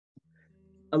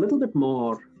A little bit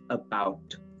more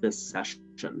about this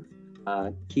session.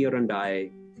 Kier and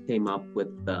I came up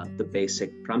with the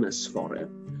basic premise for it.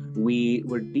 We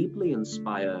were deeply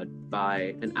inspired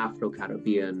by an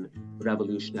Afro-Caribbean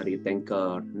revolutionary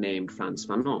thinker named Frantz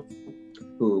Fanon,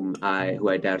 who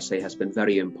I dare say has been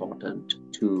very important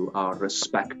to our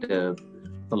respective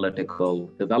political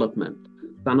development.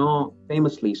 Fanon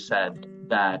famously said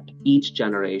that each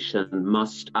generation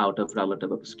must, out of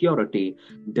relative obscurity,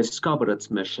 discover its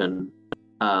mission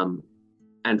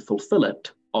and fulfill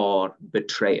it or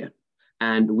betray it.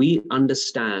 And we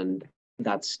understand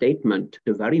that statement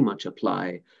to very much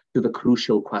apply to the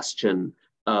crucial question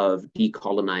of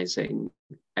decolonizing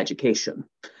education.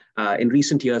 In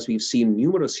recent years, we've seen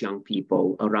numerous young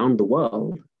people around the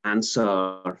world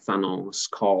answer Fanon's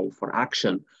call for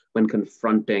action when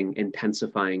confronting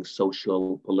intensifying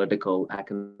social, political,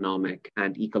 economic,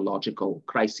 and ecological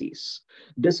crises.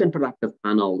 This interactive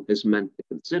panel is meant to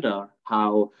consider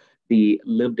how the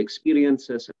lived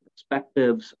experiences and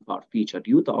perspectives of our featured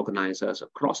youth organizers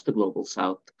across the global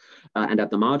South and at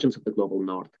the margins of the global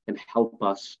North can help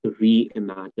us to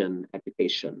reimagine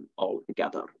education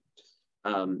altogether.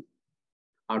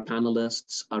 Our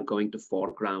panelists are going to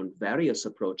foreground various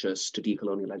approaches to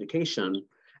decolonial education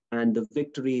and the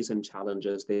victories and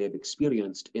challenges they have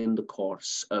experienced in the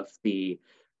course of the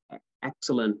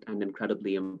excellent and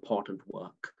incredibly important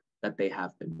work that they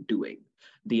have been doing.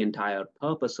 The entire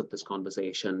purpose of this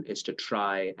conversation is to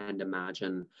try and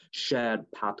imagine shared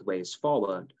pathways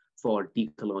forward for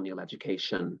decolonial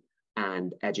education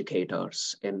and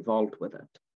educators involved with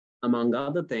it. Among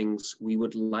other things, we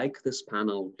would like this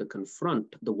panel to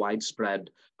confront the widespread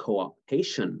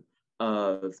co-optation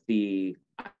of the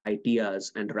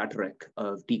ideas and rhetoric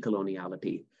of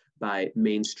decoloniality by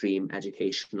mainstream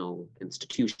educational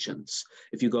institutions.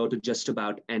 If you go to just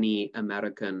about any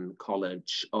American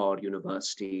college or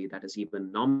university that is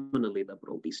even nominally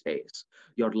liberal these days,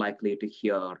 you're likely to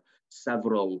hear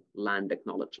several land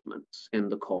acknowledgements in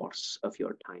the course of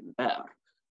your time there.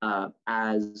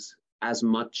 As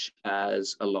much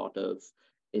as a lot of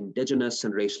Indigenous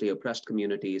and racially oppressed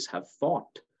communities have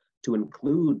fought to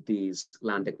include these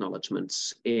land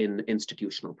acknowledgements in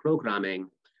institutional programming,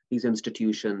 these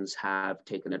institutions have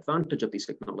taken advantage of these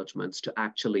acknowledgements to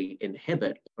actually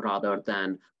inhibit rather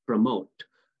than promote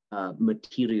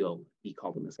material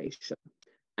decolonization.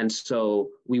 And so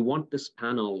we want this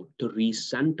panel to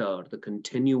recenter the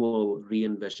continual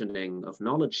re-envisioning of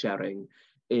knowledge sharing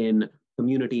in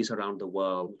communities around the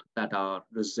world that are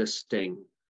resisting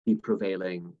the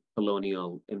prevailing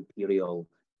colonial, imperial,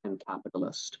 and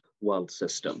capitalist world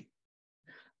system.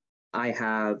 I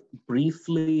have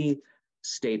briefly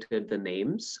stated the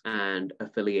names and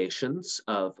affiliations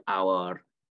of our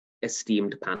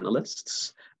esteemed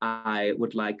panelists. I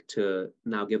would like to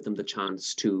now give them the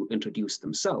chance to introduce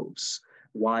themselves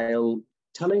while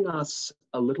telling us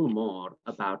a little more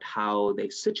about how they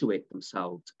situate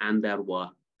themselves and their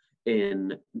work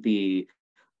in the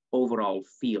overall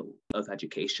field of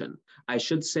education. I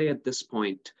should say at this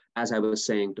point, as I was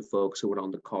saying to folks who were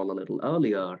on the call a little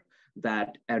earlier,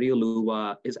 that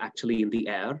Ariolua is actually in the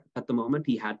air at the moment.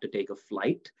 He had to take a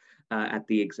flight at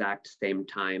the exact same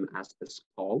time as this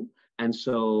call. And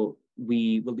so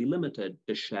we will be limited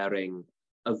to sharing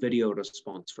a video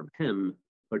response from him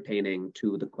pertaining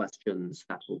to the questions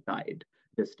that will guide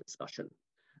this discussion.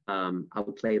 I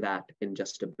will play that in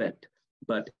just a bit.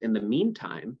 But in the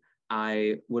meantime,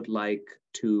 I would like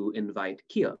to invite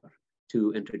Kier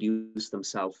to introduce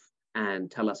themselves and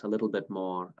tell us a little bit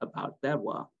more about their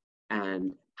work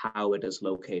and how it is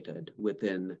located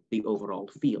within the overall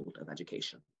field of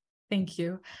education. Thank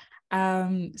you.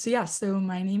 So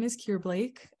my name is Kier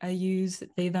Blake. I use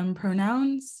they, them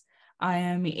pronouns. I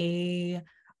am a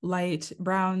light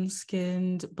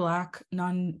brown-skinned, Black,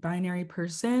 non-binary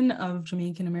person of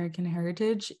Jamaican American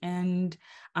heritage, and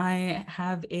I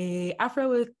have a afro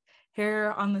with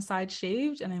hair on the side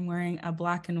shaved, and I'm wearing a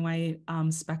black and white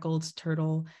speckled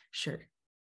turtle shirt.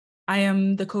 I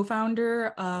am the co-founder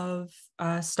of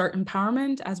Start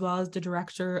Empowerment, as well as the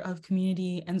director of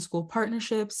community and school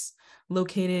partnerships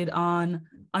located on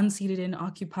unceded and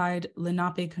occupied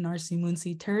Lenape Canarsie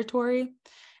Munsee territory.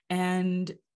 And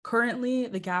currently,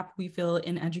 the gap we fill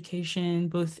in education,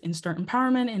 both in Start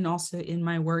Empowerment and also in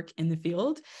my work in the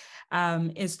field,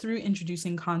 is through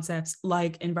introducing concepts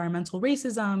like environmental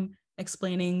racism,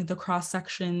 explaining the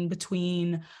cross-section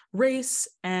between race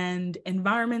and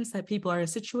environments that people are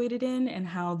situated in and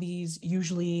how these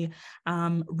usually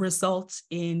result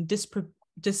in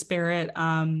disparate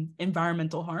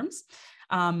environmental harms.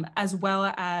 as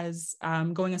well as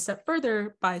going a step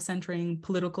further by centering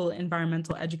political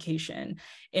environmental education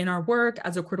in our work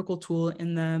as a critical tool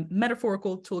in the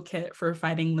metaphorical toolkit for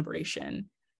fighting liberation.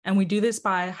 And we do this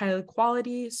by high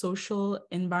quality social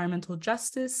environmental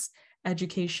justice,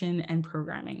 education, and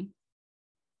programming.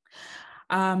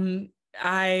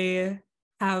 I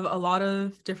have a lot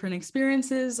of different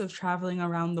experiences of traveling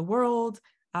around the world.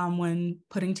 When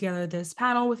putting together this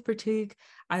panel with Pratik,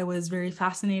 I was very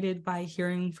fascinated by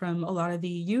hearing from a lot of the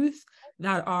youth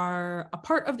that are a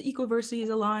part of the Ecoversities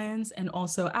Alliance and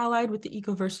also allied with the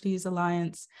Ecoversities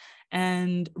Alliance,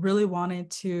 and really wanted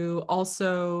to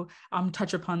also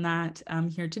touch upon that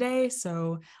here today.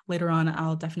 So later on,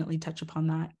 I'll definitely touch upon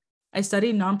that. I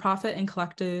studied nonprofit and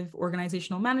collective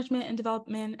organizational management and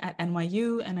development at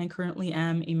NYU, and I currently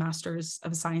am a Master's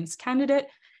of Science candidate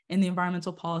in the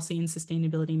Environmental Policy and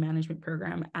Sustainability Management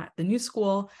program at the New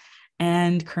School,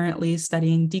 and currently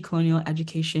studying decolonial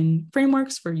education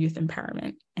frameworks for youth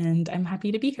empowerment. And I'm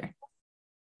happy to be here.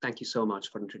 Thank you so much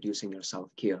for introducing yourself,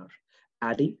 Kier.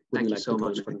 Adi, thank you so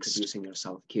much for introducing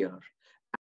yourself, Kier.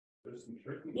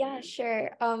 Yeah,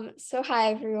 sure. So hi,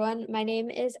 everyone. My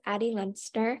name is Addie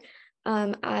Lunstner.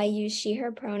 I use she,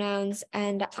 her pronouns,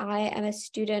 and I am a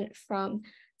student from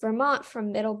Vermont,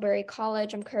 from Middlebury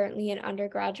College. I'm currently an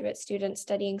undergraduate student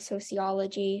studying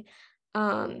sociology.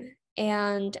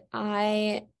 And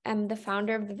I am the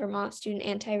founder of the Vermont Student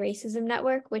Anti-Racism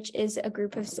Network, which is a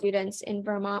group of students in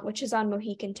Vermont, which is on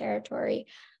Mohican territory,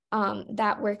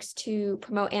 that works to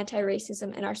promote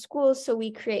anti-racism in our schools. So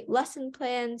we create lesson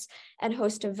plans and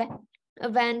host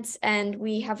events, and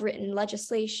we have written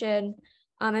legislation,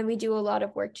 and we do a lot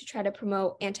of work to try to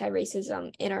promote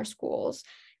anti-racism in our schools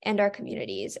and our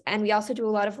communities. And we also do a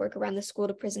lot of work around the school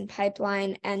to prison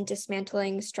pipeline and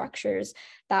dismantling structures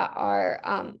that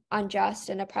are unjust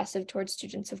and oppressive towards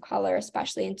students of color,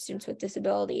 especially in students with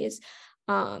disabilities.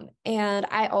 And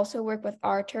I also work with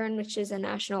Our Turn, which is a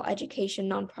national education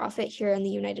nonprofit here in the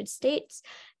United States.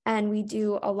 And we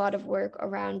do a lot of work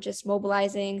around just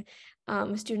mobilizing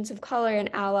students of color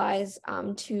and allies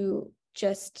to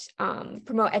just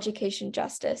promote education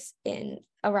justice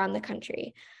around the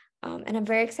country. And I'm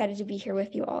very excited to be here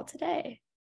with you all today.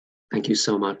 Thank you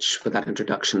so much for that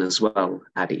introduction as well,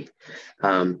 Addie.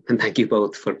 And thank you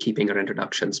both for keeping your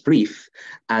introductions brief,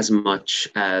 as much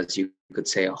as you could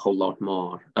say a whole lot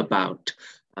more about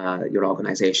your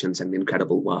organizations and the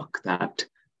incredible work that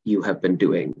you have been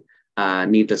doing.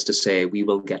 Needless to say, we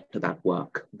will get to that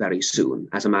work very soon.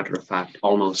 As a matter of fact,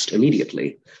 almost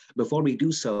immediately. Before we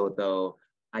do so, though,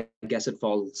 I guess it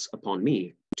falls upon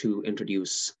me to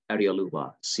introduce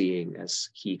Arioluwa, seeing as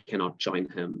he cannot join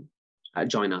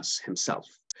us himself.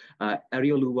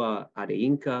 Arioluwa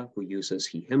Adeyinka, who uses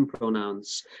he, him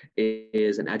pronouns,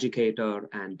 is an educator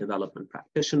and development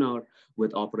practitioner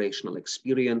with operational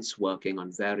experience working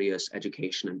on various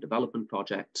education and development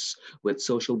projects with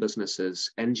social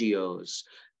businesses, NGOs,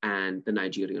 and the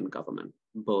Nigerian government,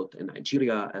 both in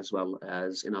Nigeria as well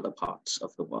as in other parts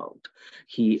of the world.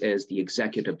 He is the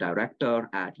executive director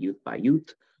at Youth by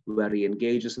Youth, where he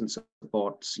engages and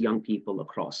supports young people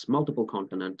across multiple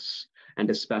continents, and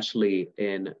especially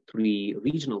in 3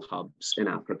 regional hubs in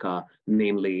Africa,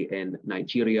 namely in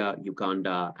Nigeria,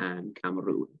 Uganda, and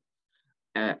Cameroon.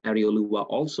 Arioluwa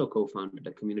also co-founded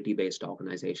a community-based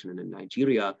organization in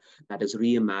Nigeria that is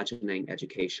reimagining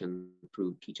education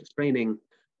through teachers training,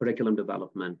 curriculum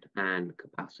development, and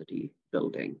capacity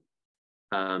building.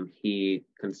 He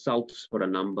consults for a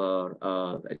number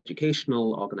of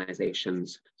educational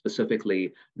organizations,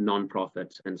 specifically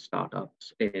nonprofits and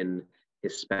startups, in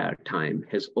his spare time.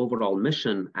 His overall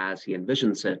mission, as he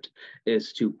envisions it,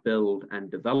 is to build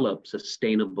and develop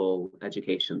sustainable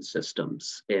education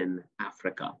systems in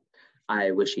Africa.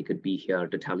 I wish he could be here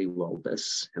to tell you all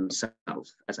this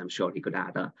himself, as I'm sure he could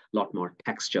add a lot more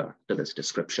texture to this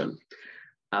description.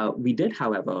 We did,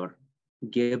 however,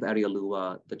 give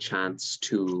Arioluwa the chance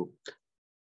to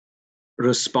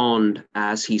respond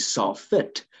as he saw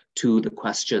fit to the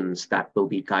questions that will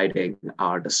be guiding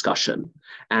our discussion.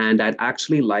 And I'd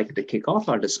actually like to kick off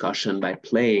our discussion by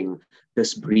playing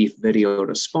this brief video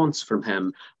response from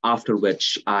him, after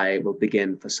which I will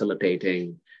begin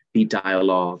facilitating the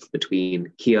dialogue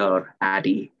between Kier,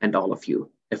 Addie, and all of you,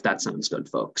 if that sounds good,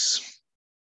 folks.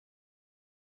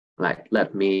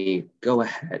 Let me go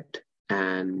ahead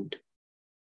and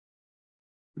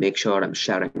make sure I'm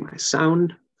sharing my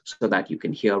sound so that you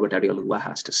can hear what Arioluwa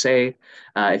has to say.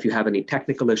 If you have any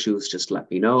technical issues, just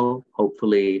let me know.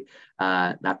 Hopefully,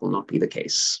 that will not be the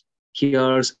case.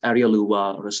 Here's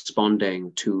Arioluwa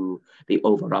responding to the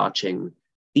overarching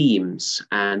themes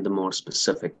and the more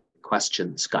specific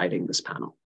questions guiding this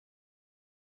panel.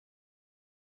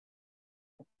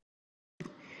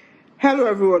 Hello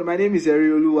everyone, my name is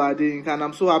Eriolu Ading and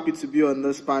I'm so happy to be on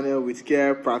this panel with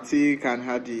Kier, Pratik and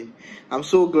Hadi. I'm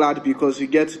so glad because we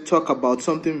get to talk about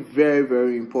something very,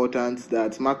 very important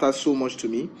that matters so much to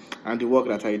me and the work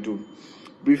that I do.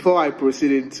 Before I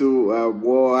proceed into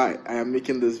why I am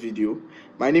making this video,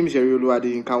 my name is Eriolu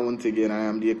Ading once again. I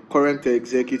am the current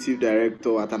executive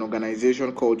director at an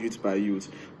organization called Youth by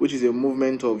Youth, which is a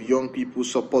movement of young people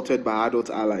supported by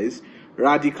adult allies,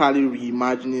 radically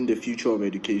reimagining the future of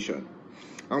education.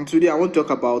 And today I want to talk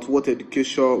about what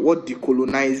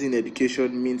decolonizing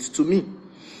education means to me.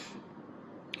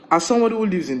 As somebody who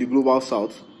lives in the global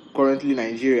south, currently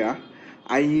Nigeria,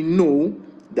 I know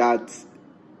that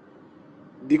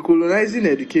decolonizing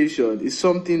education is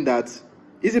something that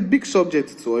is a big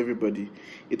subject to everybody.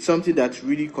 It's something that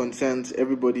really concerns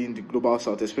everybody in the global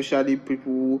south, especially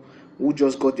people who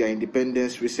just got their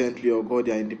independence recently or got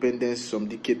their independence some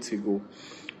decades ago,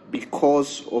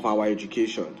 because of our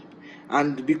education.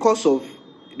 And because of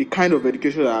the kind of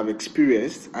education that I've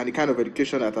experienced and the kind of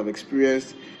education that I've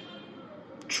experienced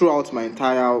throughout my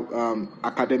entire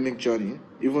academic journey,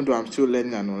 even though I'm still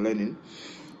learning and unlearning,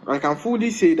 I can fully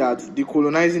say that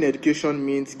decolonizing education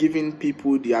means giving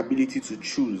people the ability to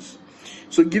choose.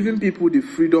 So giving people the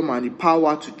freedom and the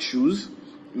power to choose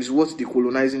is what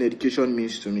decolonizing education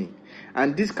means to me.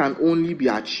 And this can only be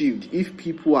achieved if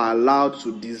people are allowed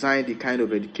to design the kind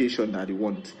of education that they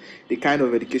want, the kind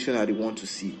of education that they want to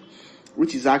see,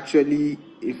 which is actually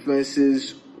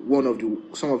influences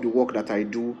some of the work that I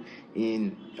do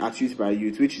at Youth by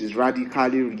Youth, which is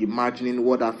radically reimagining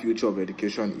what our future of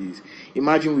education is.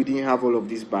 Imagine we didn't have all of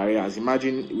these barriers.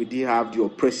 Imagine we didn't have the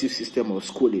oppressive system of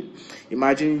schooling.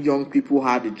 Imagine young people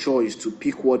had the choice to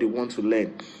pick what they want to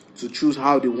learn, to choose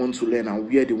how they want to learn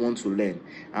and where they want to learn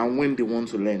and when they want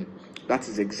to learn. That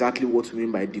is exactly what we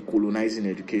mean by decolonizing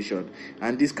education.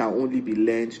 And this can only be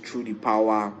learned through the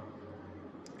power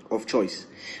of choice.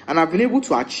 And I've been able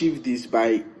to achieve this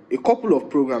by a couple of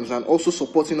programs and also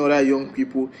supporting other young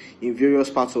people in various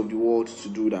parts of the world to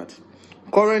do that.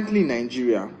 Currently in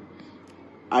Nigeria,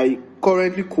 I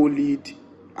currently co-lead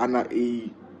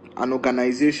an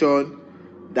organization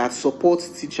that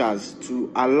supports teachers to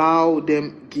allow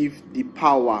them give the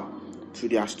power to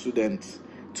their students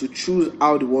to choose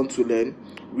how they want to learn,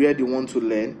 where they want to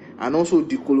learn, and also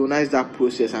decolonize that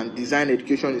process and design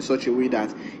education in such a way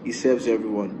that it serves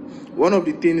everyone. One of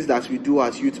the things that we do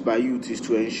at Youth by Youth is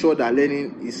to ensure that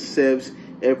learning serves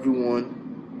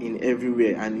everyone in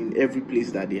everywhere and in every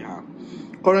place that they have.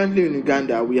 Currently in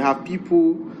Uganda, we have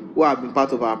people who have been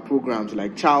part of our programs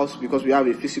like Charles, because we have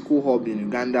a physical hub in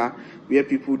Uganda where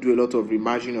people do a lot of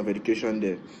reimagining of education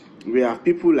there. We have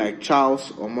people like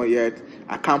Charles Omoyed,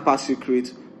 a campus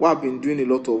secret, who have been doing a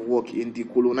lot of work in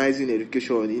decolonizing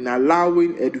education, in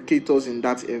allowing educators in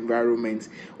that environment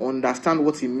understand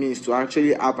what it means to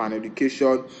actually have an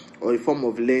education or a form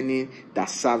of learning that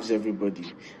serves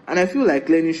everybody. And I feel like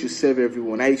learning should serve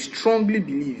everyone. I strongly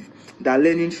believe that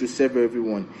learning should serve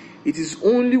everyone. It is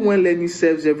only when learning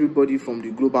serves everybody from the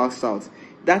global south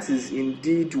that is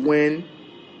indeed when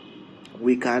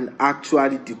we can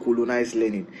actually decolonize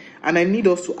learning. And I need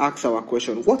us to ask our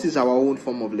question: what is our own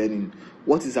form of learning?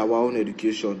 What is our own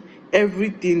education?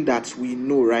 Everything that we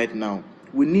know right now,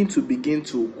 we need to begin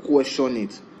to question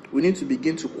it. We need to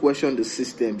begin to question the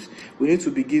systems. We need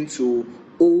to begin to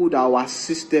hold our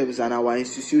systems and our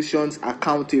institutions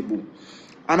accountable.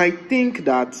 And I think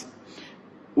that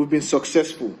we've been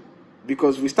successful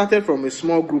because we started from a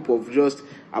small group of just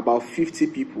about 50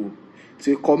 people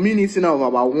to a community now of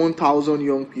about 1,000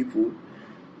 young people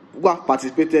who have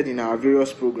participated in our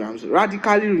various programs,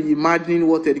 radically reimagining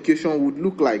what education would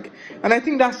look like. And I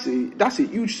think that's a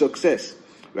huge success,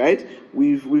 right?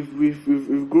 We've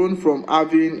grown from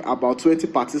having about 20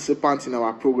 participants in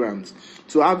our programs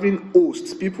to having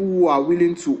hosts, people who are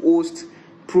willing to host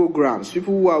programs,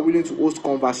 people who are willing to host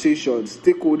conversations,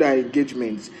 stakeholder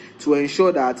engagements, to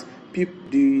ensure that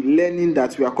the learning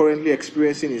that we are currently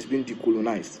experiencing is being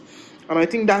decolonized. And I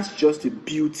think that's just the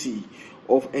beauty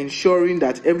of ensuring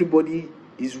that everybody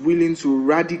is willing to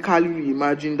radically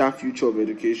reimagine that future of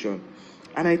education.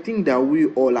 And I think that we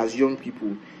all as young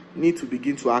people need to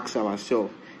begin to ask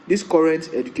ourselves, this current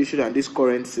education and this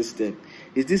current system,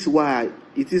 is this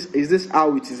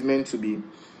how it is meant to be?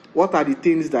 What are the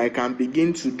things that I can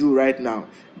begin to do right now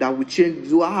that will change?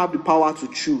 Do I have the power to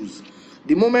choose?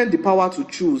 The moment the power to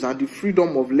choose and the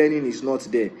freedom of learning is not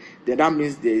there, then that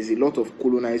means there is a lot of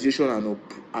colonization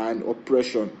and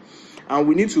oppression. And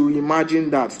we need to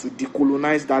reimagine that, to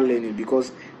decolonize that learning,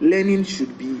 because learning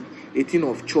should be a thing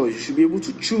of choice. You should be able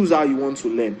to choose how you want to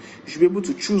learn. You should be able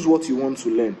to choose what you want to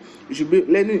learn.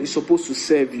 Learning is supposed to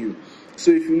serve you. So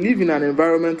if you live in an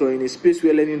environment or in a space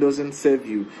where learning doesn't serve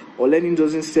you, or learning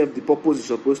doesn't serve the purpose it's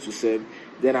supposed to serve,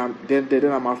 then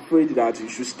I'm afraid that you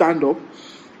should stand up,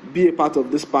 be a part of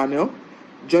this panel,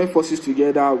 join forces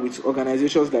together with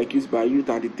organizations like Youth by Youth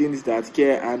and the things that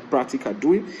Care and Pratik are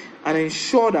doing, and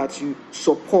ensure that you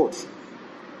support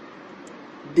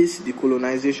this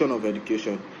decolonization of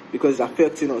education, because it's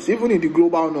affecting us. Even in the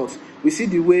global north, we see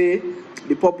the way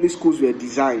the public schools were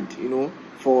designed,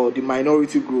 for the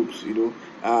minority groups,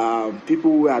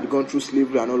 people who had gone through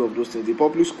slavery and all of those things. The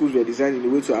public schools were designed in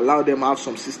a way to allow them to have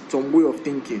some way of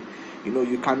thinking.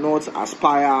 You cannot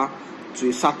aspire to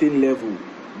a certain level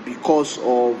because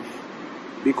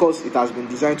it has been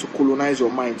designed to colonize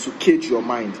your mind, to cage your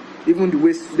mind. Even the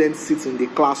way students sit in the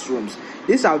classrooms.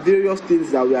 These are various things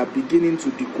that we are beginning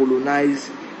to decolonize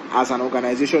as an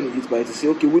organization in Youth by Youth, to say,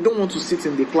 okay, we don't want to sit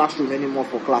in the classroom anymore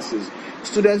for classes.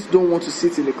 Students don't want to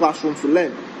sit in the classroom to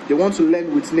learn. They want to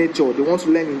learn with nature. They want to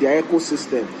learn in their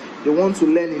ecosystem. They want to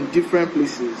learn in different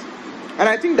places. And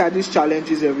I think that this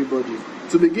challenges everybody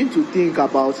to begin to think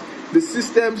about the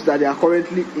systems that they are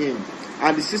currently in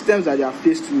and the systems that they are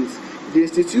faced with, the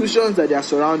institutions that they are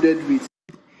surrounded with.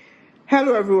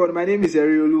 Hello everyone, my name is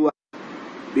Eriolu.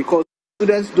 Because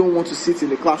students don't want to sit in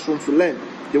the classroom to learn.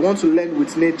 They want to learn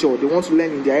with nature. They want to learn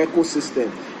in their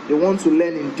ecosystem. They want to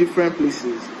learn in different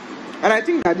places. And I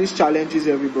think that this challenges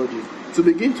everybody to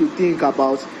begin to think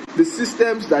about the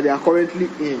systems that they are currently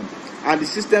in and the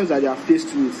systems that they are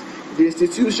faced with, the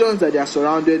institutions that they are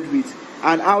surrounded with,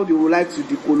 and how they would like to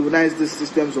decolonize these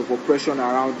systems of oppression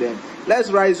around them.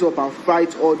 Let's rise up and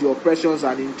fight all the oppressions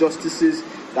and injustices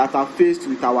that are faced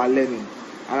with our learning.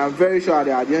 And I'm very sure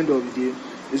that at the end of the day,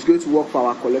 it's going to work for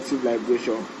our collective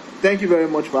liberation. Thank you very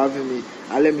much for having me,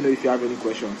 and let me know if you have any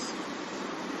questions.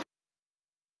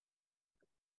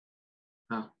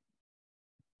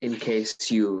 In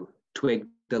case you twigged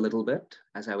a little bit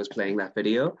as I was playing that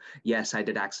video, yes, I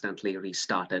did accidentally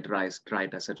restart it right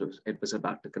as it was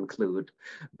about to conclude,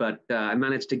 but I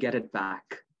managed to get it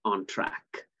back on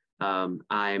track.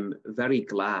 I'm very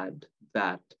glad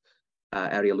that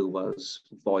Erioluwa's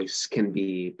voice can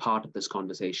be part of this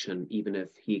conversation, even if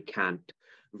he can't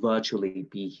virtually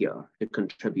be here to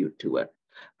contribute to it.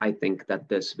 I think that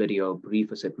this video,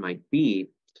 brief as it might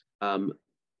be,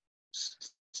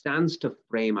 stands to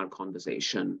frame our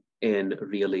conversation in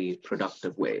really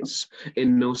productive ways,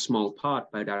 in no small part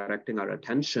by directing our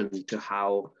attention to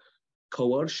how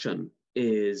coercion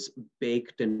is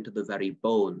baked into the very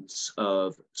bones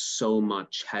of so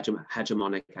much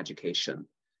hegemonic education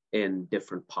in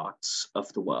different parts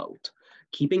of the world.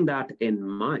 Keeping that in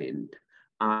mind,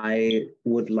 I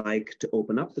would like to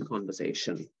open up the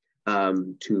conversation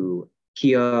to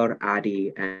Kier,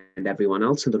 Adi, and everyone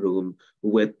else in the room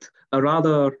with a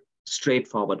rather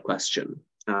straightforward question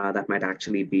that might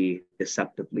actually be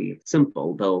deceptively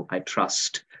simple, though I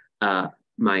trust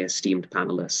my esteemed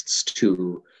panelists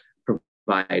to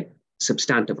provide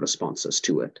substantive responses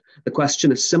to it. The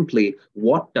question is simply,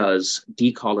 what does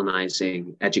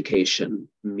decolonizing education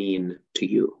mean to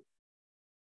you?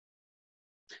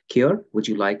 Kier, would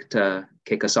you like to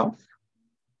kick us off?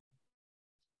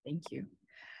 Thank you.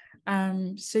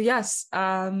 So yes,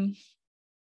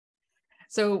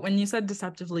 so when you said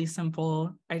deceptively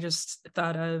simple, I just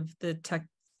thought of the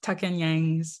Tuck and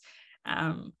Yang's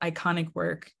iconic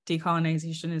work,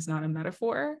 Decolonization is Not a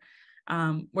Metaphor,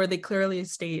 where they clearly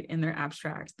state in their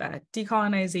abstract that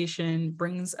decolonization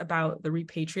brings about the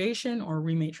repatriation or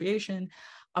rematriation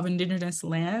of Indigenous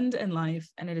land and life,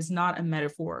 and it is not a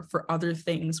metaphor for other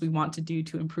things we want to do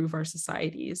to improve our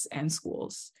societies and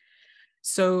schools.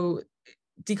 So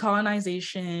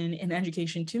decolonization in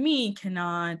education, to me,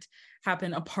 cannot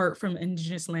happen apart from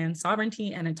Indigenous land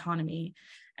sovereignty and autonomy.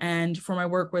 And for my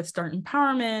work with Start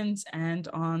Empowerment and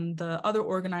on the other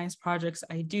organized projects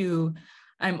I do,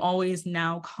 I'm always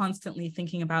now constantly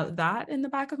thinking about that in the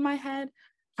back of my head.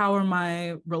 How are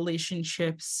my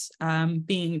relationships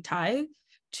being tied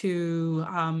to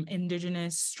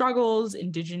Indigenous struggles,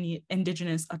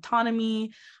 Indigenous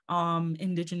autonomy,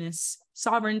 Indigenous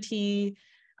sovereignty,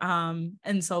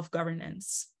 and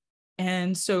self-governance?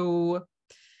 And so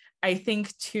I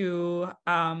think to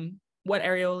what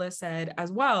Ariola said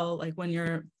as well, like when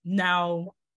you're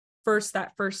now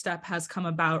that first step has come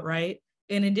about, right?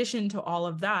 In addition to all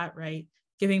of that, right?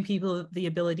 Giving people the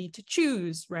ability to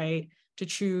choose, right? To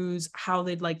choose how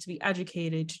they'd like to be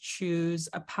educated, to choose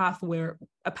a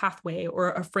pathway or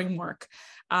a framework,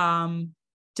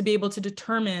 to be able to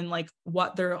determine like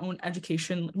what their own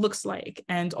education looks like,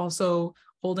 and also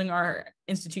holding our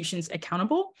institutions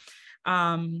accountable.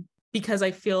 Because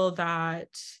I feel that,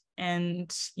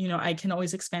 and I can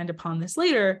always expand upon this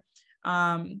later,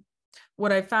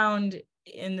 what I found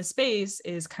in the space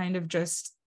is kind of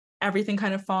just everything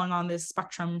kind of falling on this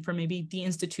spectrum from maybe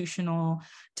deinstitutional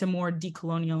to more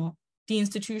decolonial.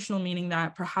 Deinstitutional meaning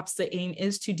that perhaps the aim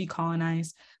is to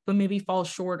decolonize, but maybe falls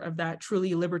short of that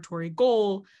truly liberatory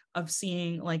goal of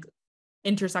seeing like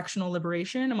intersectional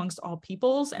liberation amongst all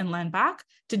peoples and land back,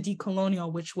 to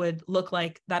decolonial, which would look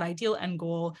like that ideal end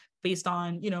goal based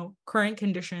on, current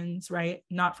conditions, right?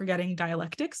 Not forgetting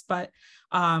dialectics, but,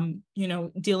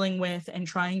 dealing with and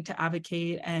trying to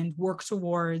advocate and work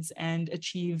towards and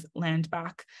achieve land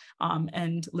back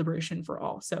and liberation for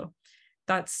all. So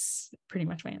that's pretty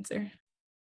much my answer.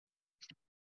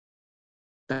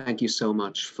 Thank you so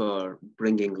much for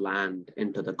bringing land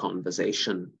into the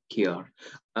conversation here.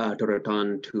 To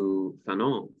return to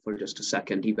Fanon for just a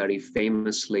second, he very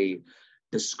famously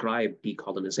described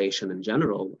decolonization in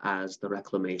general as the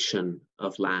reclamation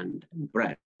of land and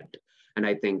bread. And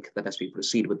I think that as we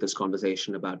proceed with this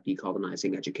conversation about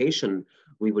decolonizing education,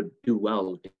 we would do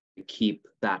well to keep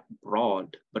that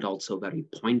broad, but also very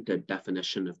pointed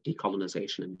definition of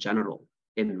decolonization in general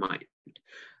in mind.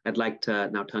 I'd like to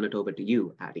now turn it over to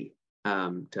you, Addie,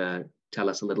 to tell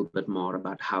us a little bit more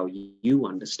about how you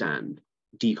understand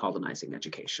decolonizing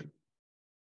education.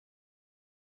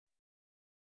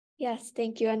 Yes,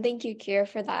 thank you. And thank you, Kier,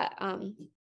 for that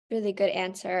really good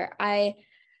answer. I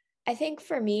think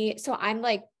for me, so I'm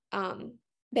like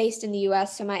based in the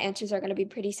US, so my answers are going to be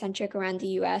pretty centric around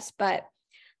the US, but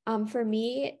for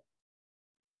me,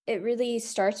 it really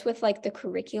starts with like the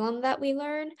curriculum that we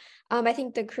learn. I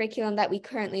think the curriculum that we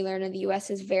currently learn in the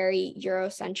US is very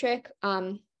Eurocentric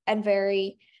and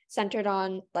very centered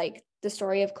on like the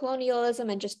story of colonialism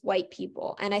and just white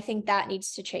people. And I think that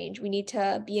needs to change. We need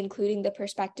to be including the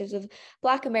perspectives of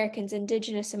Black Americans,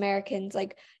 Indigenous Americans,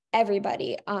 like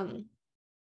everybody,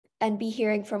 and be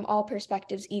hearing from all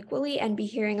perspectives equally and be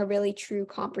hearing a really true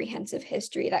comprehensive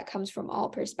history that comes from all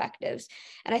perspectives.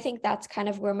 And I think that's kind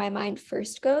of where my mind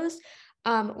first goes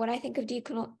when I think of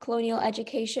decolonial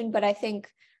education, but I think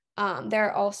there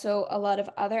are also a lot of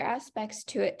other aspects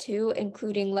to it too,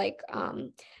 including like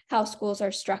how schools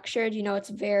are structured. It's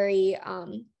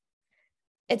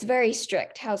very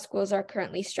strict how schools are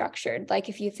currently structured. Like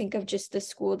if you think of just the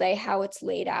school day, how it's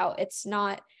laid out, it's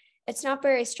not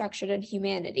very structured in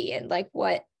humanity and like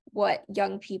what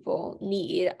young people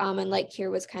need. And like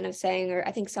Kier was kind of saying, or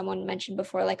I think someone mentioned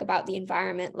before, like about the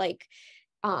environment, like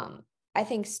I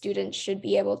think students should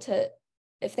be able to,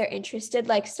 if they're interested,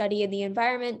 like study in the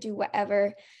environment, do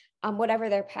whatever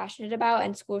they're passionate about,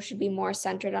 and school should be more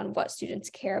centered on what students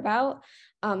care about,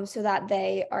 so that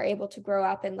they are able to grow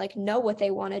up and like know what they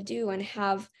want to do and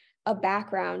have a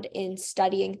background in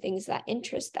studying things that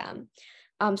interest them.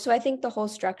 So I think the whole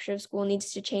structure of school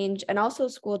needs to change. And also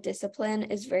school discipline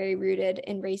is very rooted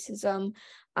in racism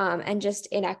and just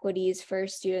inequities for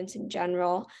students in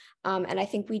general. And I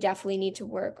think we definitely need to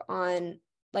work on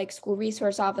like school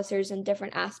resource officers and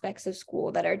different aspects of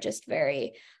school that are just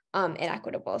very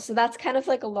inequitable. So that's kind of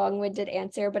like a long-winded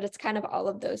answer, but it's kind of all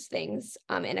of those things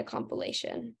in a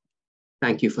compilation.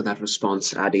 Thank you for that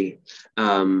response, Addie.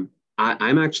 I'm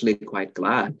actually quite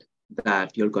glad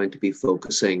that you're going to be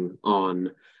focusing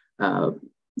on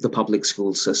the public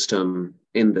school system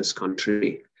in this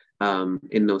country,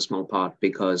 in no small part,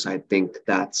 because I think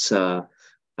that's an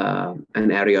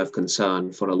area of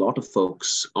concern for a lot of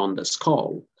folks on this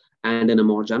call. And in a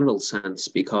more general sense,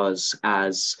 because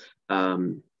as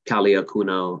Callie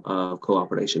Akuno of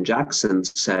Cooperation Jackson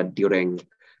said during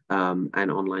an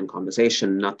online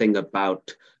conversation, nothing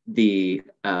about the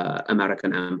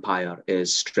American empire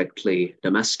is strictly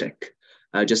domestic.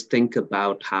 Just think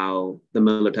about how the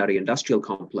military-industrial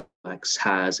complex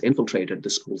has infiltrated the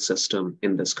school system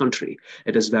in this country.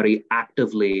 It is very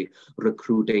actively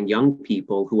recruiting young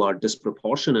people who are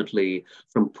disproportionately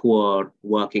from poor,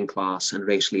 working class, and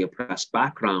racially oppressed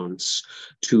backgrounds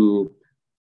to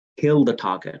kill the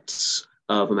targets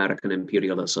of American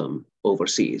imperialism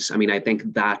overseas. I mean, I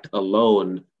think that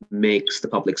alone makes the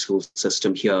public school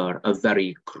system here a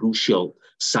very crucial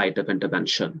site of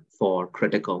intervention for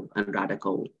critical and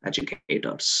radical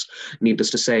educators. Needless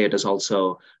to say, it is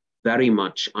also very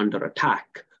much under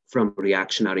attack from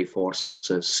reactionary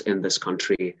forces in this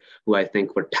country, who I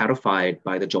think were terrified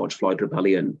by the George Floyd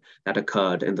rebellion that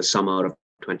occurred in the summer of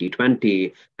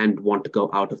 2020 and want to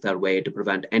go out of their way to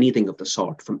prevent anything of the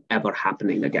sort from ever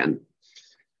happening again.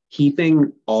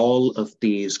 Keeping all of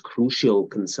these crucial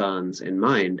concerns in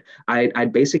mind,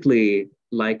 I'd basically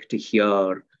like to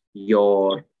hear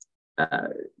your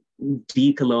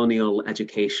decolonial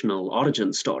educational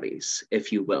origin stories,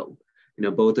 if you will.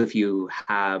 both of you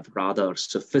have rather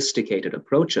sophisticated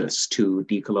approaches to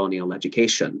decolonial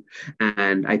education.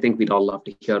 And I think we'd all love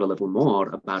to hear a little more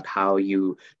about how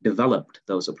you developed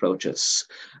those approaches.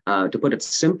 To put it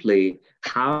simply,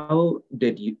 how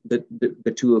did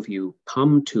the two of you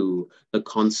come to the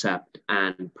concept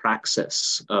and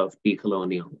praxis of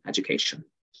decolonial education?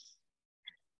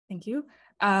 Thank you.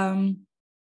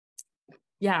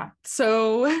 Yeah,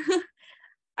 so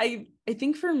I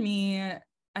think for me,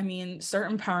 I mean,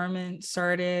 Start Empowerment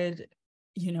started,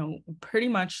 pretty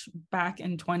much back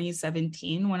in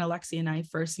 2017 when Alexi and I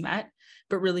first met,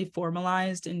 but really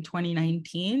formalized in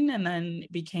 2019, and then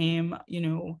became,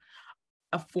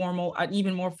 a formal, an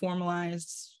even more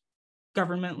formalized,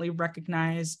 governmentally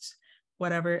recognized,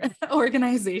 whatever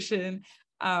organization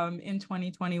in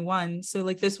 2021. So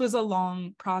like this was a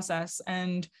long process,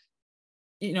 and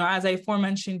as I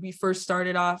aforementioned, we first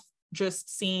started off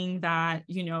just seeing that,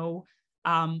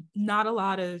 not a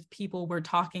lot of people were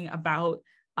talking about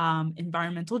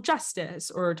environmental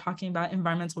justice or talking about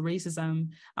environmental racism.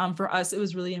 For us, it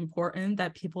was really important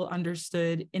that people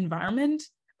understood environment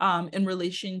in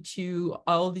relation to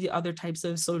all the other types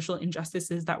of social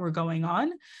injustices that were going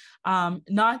on,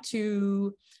 not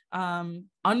to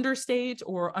understate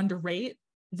or underrate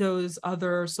those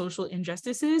other social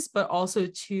injustices, but also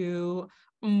to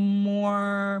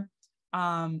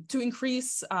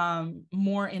increase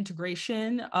more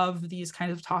integration of these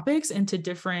kinds of topics into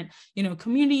different,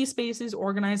 community spaces,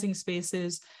 organizing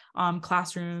spaces,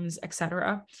 classrooms,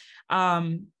 etc.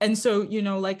 And so,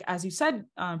 like, as you said,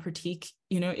 Pratik,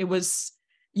 it was,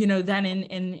 then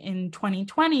in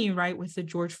 2020, right, with the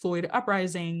George Floyd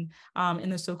uprising in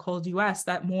the so-called US,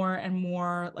 that more and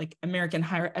more like American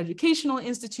higher educational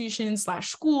institutions /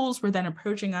 schools were then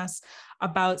approaching us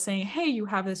about saying, hey, you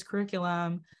have this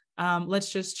curriculum,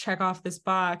 let's just check off this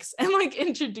box and like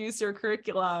introduce your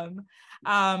curriculum.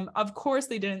 Of course,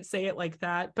 they didn't say it like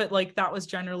that, but like that was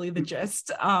generally the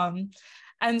gist.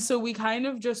 And so we kind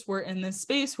of just were in this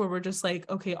space where we're just like,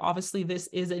 okay, obviously this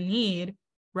is a need,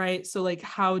 right? So like,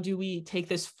 how do we take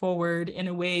this forward in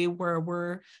a way where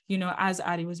we're, as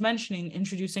Addie was mentioning,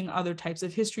 introducing other types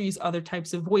of histories, other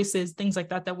types of voices, things like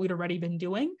that we'd already been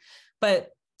doing,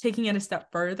 but taking it a step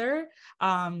further.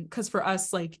 Because for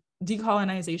us, like,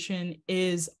 decolonization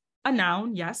is a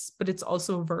noun, yes, but it's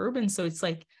also a verb. And so it's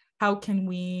like, how can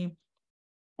we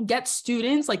get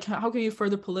students, like how can you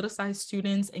further politicize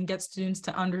students and get students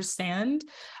to understand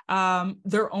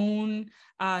their own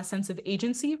sense of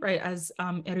agency, right, as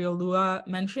Eriolua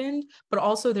mentioned, but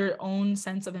also their own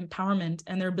sense of empowerment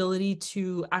and their ability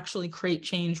to actually create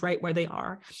change right where they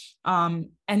are.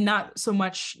 And not so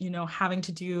much, having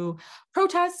to do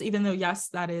protests, even though, yes,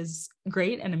 that is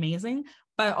great and amazing,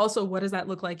 but also what does that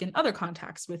look like in other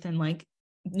contexts within, like,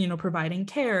 providing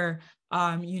care,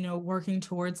 working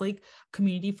towards like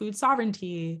community food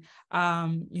sovereignty,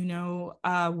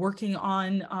 working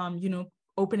on,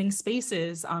 opening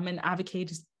spaces and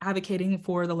advocating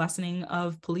for the lessening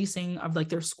of policing of like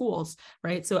their schools,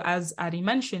 right? So as Addie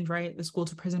mentioned, right, the school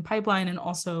to prison pipeline, and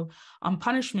also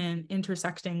punishment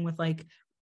intersecting with like,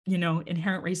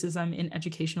 inherent racism in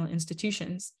educational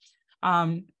institutions.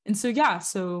 And so, yeah,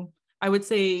 so I would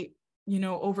say,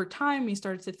 over time, we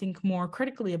started to think more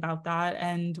critically about that.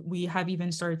 And we have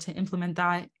even started to implement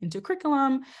that into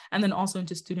curriculum and then also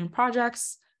into student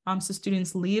projects. So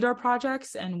students lead our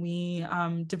projects, and we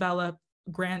develop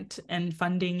grant and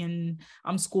funding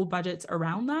and school budgets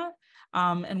around that.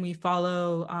 And we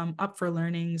follow Up for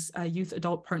Learning's Youth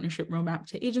Adult Partnership Roadmap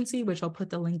to Agency, which I'll put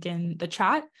the link in the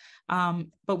chat.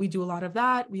 But we do a lot of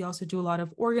that. We also do a lot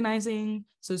of organizing.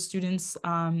 So students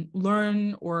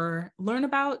learn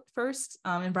about first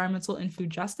environmental and food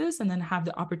justice, and then have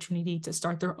the opportunity to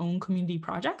start their own community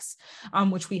projects,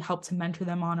 which we help to mentor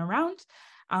them on around.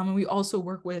 And we also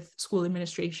work with school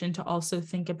administration to also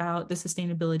think about the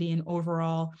sustainability and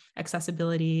overall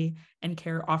accessibility and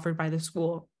care offered by the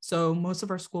school. So most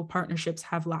of our school partnerships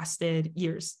have lasted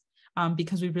years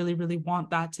because we really, really want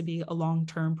that to be a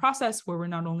long-term process where we're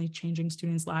not only changing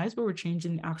students' lives, but we're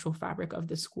changing the actual fabric of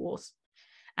the schools.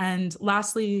 And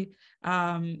lastly,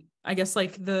 I guess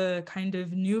like the kind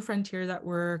of new frontier that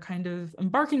we're kind of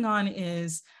embarking on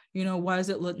is, what does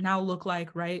it now look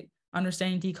like, right?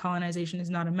 Understanding decolonization is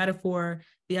not a metaphor.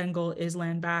 The end goal is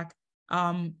land back.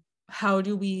 How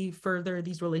do we further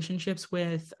these relationships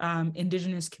with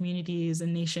Indigenous communities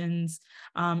and nations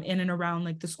in and around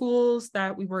like the schools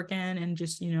that we work in, and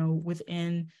just,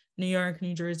 within New York,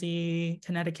 New Jersey,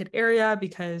 Connecticut area,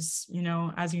 because,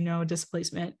 as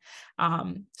displacement.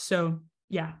 So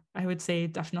yeah, I would say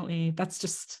definitely that's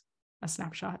just a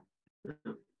snapshot.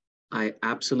 I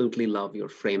absolutely love your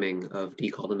framing of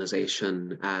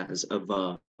decolonization as a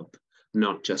verb,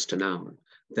 not just a noun,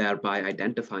 thereby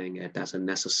identifying it as a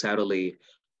necessarily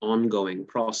ongoing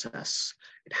process.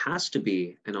 It has to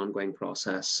be an ongoing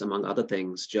process, among other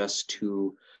things, just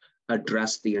to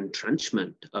address the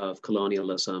entrenchment of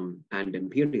colonialism and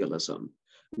imperialism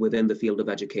within the field of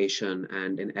education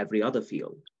and in every other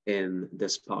field in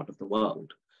this part of the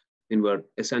world. And we're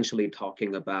essentially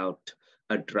talking about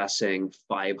addressing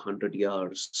 500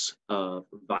 years of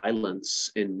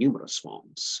violence in numerous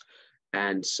forms.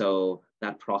 And so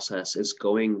that process is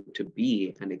going to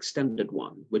be an extended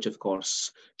one, which of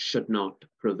course should not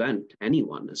prevent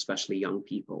anyone, especially young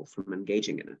people, from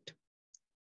engaging in it.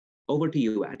 Over to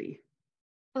you, Addie.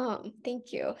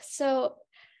 Thank you. So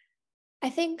I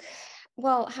think,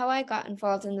 well, how I got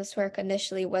involved in this work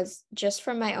initially was just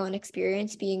from my own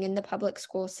experience being in the public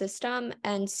school system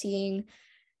and seeing,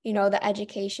 the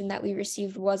education that we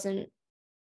received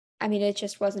it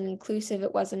just wasn't inclusive.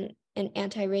 It wasn't an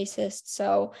anti-racist.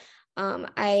 So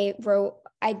I wrote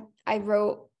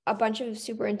a bunch of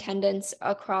superintendents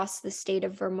across the state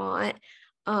of Vermont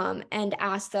and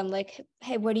asked them like,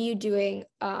 hey, what are you doing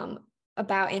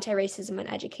about anti-racism in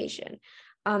education?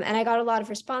 And I got a lot of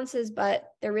responses, but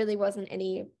there really wasn't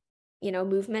any,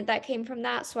 movement that came from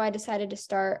that. So I decided to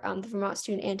start the Vermont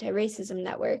Student Anti-Racism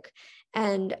Network.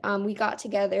 And we got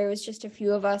together, it was just a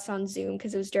few of us on Zoom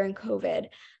because it was during COVID.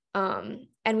 And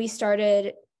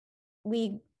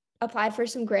we applied for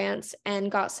some grants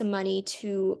and got some money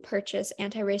to purchase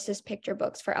anti-racist picture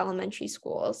books for elementary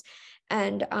schools.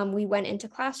 And we went into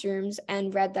classrooms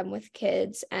and read them with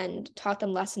kids and taught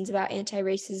them lessons about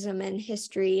anti-racism and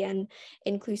history and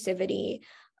inclusivity.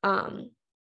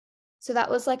 So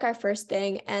that was like our first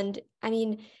thing. And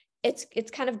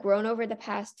it's kind of grown over the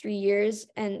past 3 years.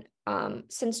 And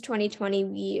since 2020,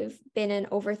 we've been in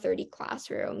over 30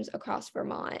 classrooms across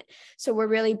Vermont. So we're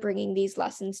really bringing these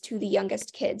lessons to the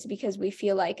youngest kids because we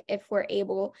feel like if we're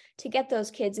able to get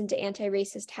those kids into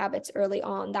anti-racist habits early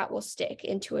on, that will stick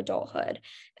into adulthood.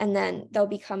 And then they'll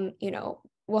become,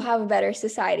 we'll have a better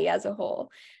society as a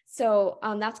whole. So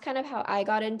that's kind of how I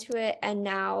got into it. And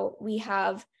now we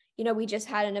have, we just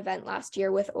had an event last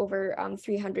year with over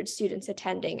 300 students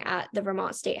attending at the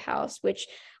Vermont State House, which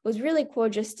was really cool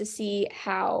just to see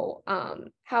how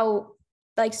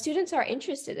like students are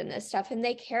interested in this stuff and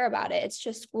they care about it. It's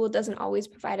just school doesn't always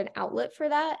provide an outlet for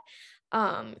that.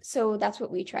 So that's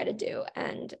what we try to do.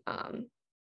 And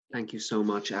thank you so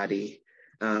much, Addie.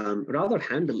 Rather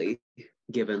handily,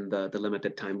 given the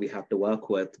limited time we have to work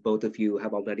with, both of you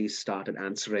have already started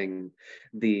answering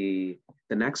the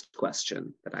next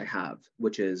question that I have,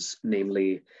 which is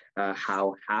namely,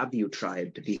 how have you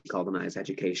tried to decolonize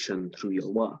education through your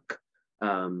work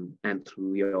and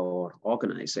through your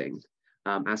organizing?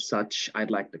 As such,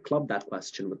 I'd like to club that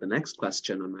question with the next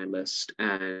question on my list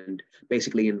and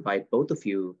basically invite both of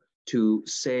you to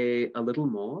say a little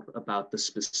more about the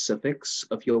specifics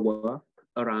of your work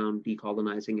around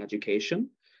decolonizing education,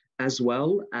 as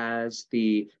well as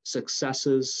the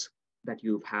successes that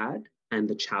you've had and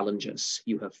the challenges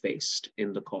you have faced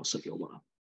in the course of your work.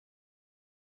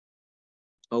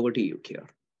 Over to you, Kier.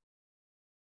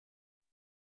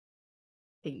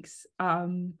 Thanks.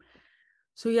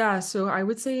 So I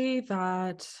would say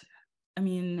that,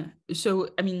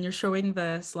 you're showing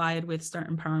the slide with Start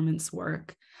Empowerment's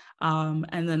work.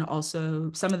 And then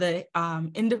also some of the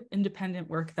independent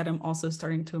work that I'm also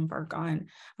starting to embark on.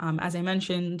 As I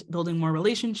mentioned, building more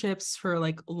relationships for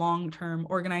like long-term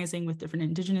organizing with different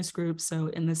Indigenous groups. So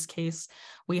in this case,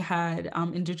 we had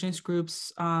Indigenous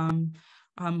groups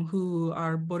who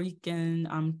are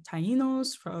Borican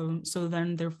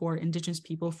Taínos therefore Indigenous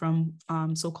people from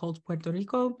so-called Puerto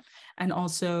Rico, and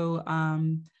also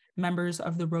members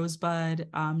of the Rosebud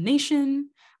Nation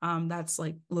that's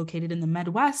like located in the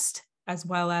Midwest, as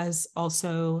well as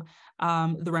also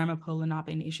the Ramapo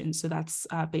Lenape Nation. So that's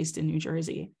based in New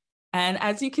Jersey. And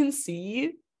as you can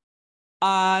see,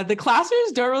 the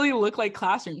classrooms don't really look like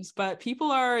classrooms, but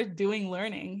people are doing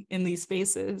learning in these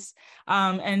spaces.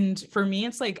 And for me,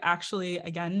 it's like actually,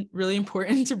 again, really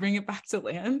important to bring it back to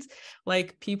land.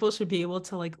 Like people should be able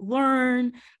to like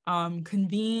learn,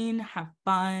 convene, have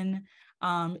fun,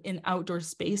 in outdoor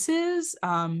spaces,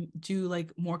 do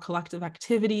like more collective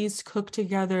activities, cook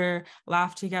together,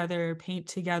 laugh together, paint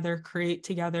together, create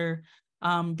together,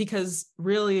 because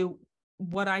really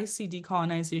what I see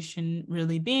decolonization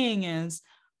really being is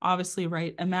obviously,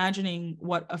 right, imagining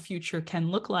what a future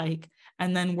can look like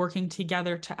and then working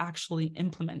together to actually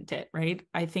implement it, right?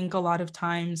 I think a lot of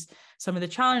times some of the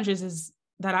challenges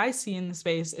that I see in the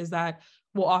space is that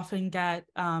will often get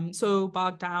so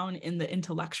bogged down in the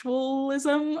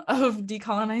intellectualism of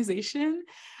decolonization,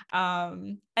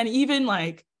 and even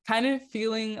like kind of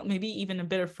feeling maybe even a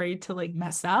bit afraid to like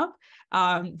mess up,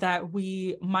 that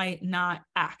we might not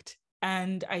act.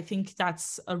 And I think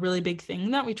that's a really big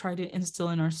thing that we try to instill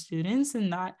in our students,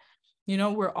 and that, you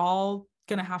know, we're all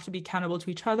going to have to be accountable to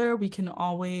each other. We can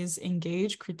always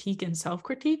engage, critique, and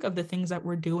self-critique of the things that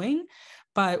we're doing,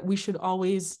 but we should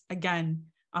always, again,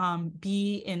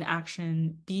 be in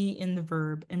action, be in the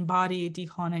verb, embody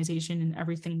decolonization in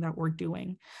everything that we're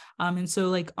doing. And so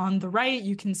like on the right,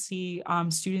 you can see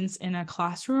students in a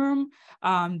classroom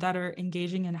that are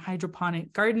engaging in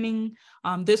hydroponic gardening.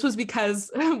 This was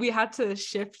because we had to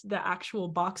shift the actual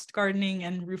boxed gardening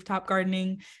and rooftop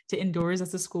gardening to indoors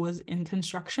as the school was in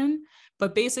construction.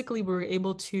 But basically, we were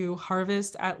able to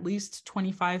harvest at least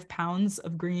 25 pounds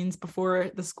of greens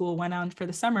before the school went out for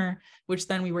the summer, which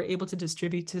then we were able to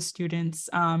distribute to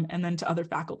students and then to other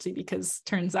faculty, because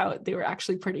turns out they were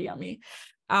actually pretty yummy.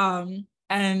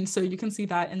 And so you can see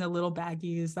that in the little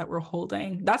baggies that we're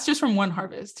holding. That's just from one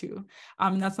harvest too.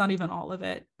 That's not even all of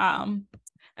it.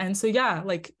 And so, yeah,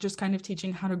 like just kind of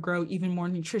teaching how to grow even more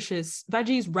nutritious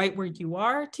veggies right where you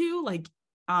are too, like,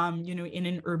 you know, in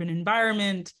an urban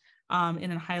environment,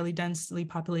 in a highly densely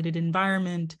populated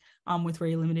environment with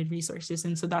very limited resources.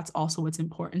 And so that's also what's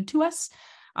important to us.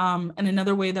 And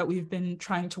another way that we've been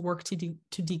trying to work to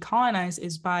decolonize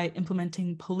is by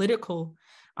implementing political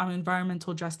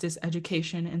environmental justice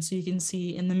education. And so you can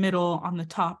see in the middle on the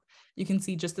top, you can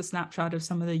see just a snapshot of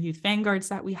some of the youth vanguards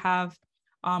that we have,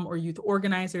 or youth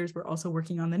organizers. We're also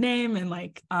working on the name and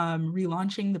like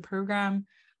relaunching the program.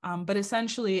 But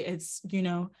essentially it's, you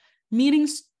know, meeting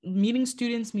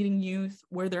students, meeting youth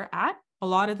where they're at. A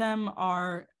lot of them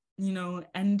are, you know,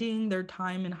 ending their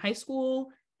time in high school,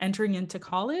 entering into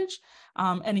college.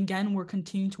 And again, we're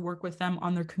continuing to work with them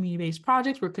on their community-based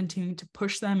projects. We're continuing to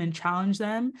push them and challenge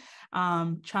them,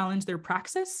 challenge their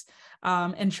praxis,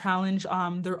 and challenge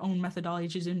their own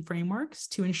methodologies and frameworks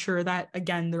to ensure that,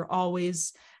 again, they're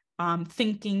always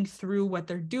thinking through what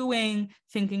they're doing,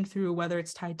 thinking through whether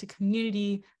it's tied to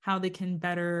community, how they can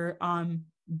better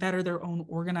their own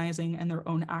organizing and their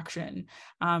own action.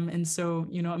 And so,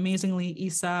 you know, amazingly,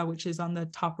 ISA, which is on the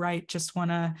top right, just won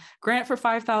a grant for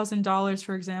 $5,000,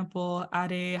 for example.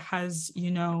 Ade has,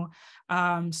 you know,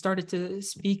 started to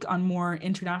speak on more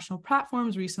international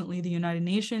platforms, recently the United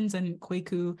Nations, and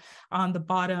Kweku on the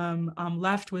bottom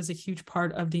left was a huge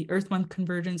part of the Earth Month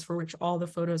convergence, for which all the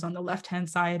photos on the left-hand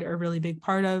side are a really big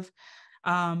part of.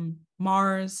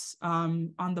 Mars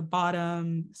on the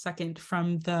bottom, second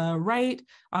from the right,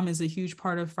 is a huge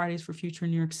part of Fridays for Future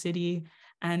in New York City.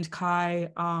 And Kai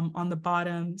on the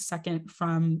bottom, second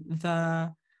from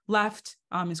the left,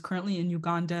 is currently in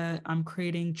Uganda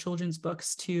creating children's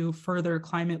books to further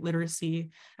climate literacy,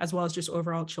 as well as just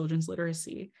overall children's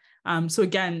literacy. So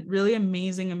again, really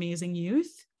amazing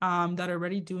youth that are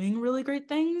already doing really great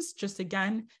things, just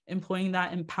again, employing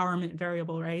that empowerment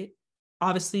variable, right?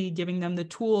 Obviously giving them the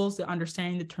tools, the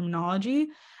understanding the terminology,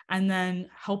 and then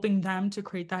helping them to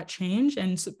create that change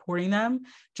and supporting them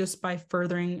just by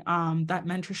furthering that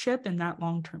mentorship and that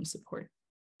long-term support.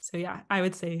 So yeah, I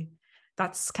would say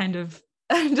that's kind of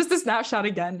just a snapshot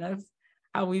again of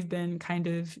how we've been kind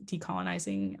of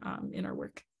decolonizing in our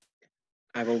work.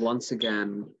 I will once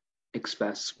again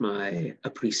express my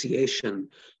appreciation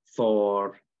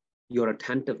for your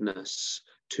attentiveness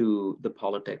to the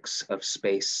politics of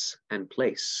space and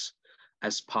place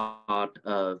as part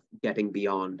of getting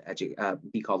beyond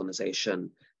decolonization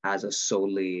as a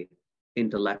solely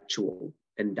intellectual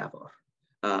endeavor.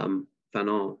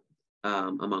 Fanon,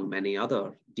 among many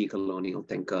other decolonial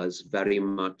thinkers, very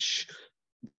much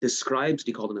describes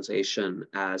decolonization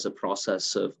as a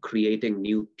process of creating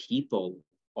new people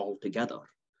altogether.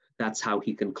 That's how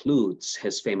he concludes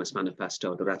his famous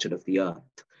manifesto, The Wretched of the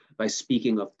Earth, by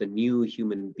speaking of the new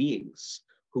human beings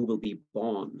who will be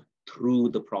born through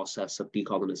the process of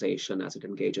decolonization as it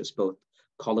engages both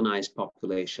colonized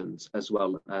populations as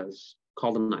well as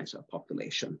colonizer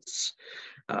populations.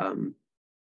 I'm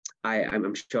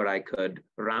sure I could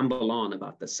ramble on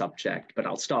about this subject, but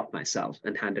I'll stop myself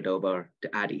and hand it over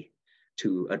to Addie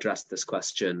to address this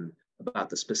question about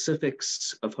the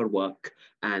specifics of her work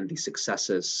and the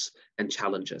successes and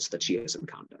challenges that she has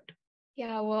encountered.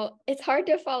 Yeah, well, it's hard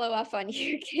to follow up on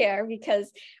you, Kier,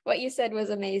 because what you said was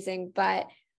amazing. But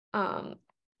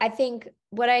I think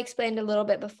what I explained a little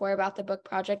bit before about the book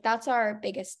project, that's our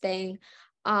biggest thing.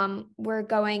 We're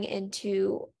going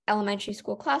into elementary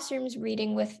school classrooms,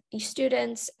 reading with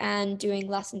students and doing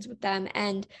lessons with them.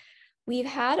 And we've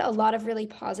had a lot of really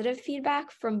positive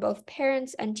feedback from both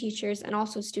parents and teachers and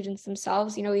also students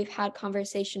themselves. You know, we've had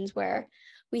conversations where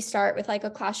we start with like a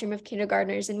classroom of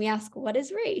kindergartners and we ask, what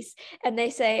is race? And they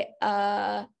say,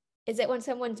 is it when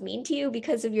someone's mean to you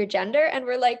because of your gender? And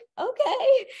we're like,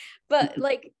 okay. But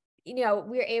like, you know,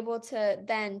 we're able to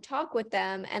then talk with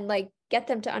them and like get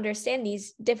them to understand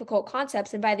these difficult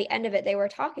concepts. And by the end of it, they were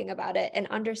talking about it and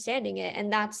understanding it.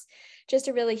 And that's just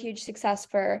a really huge success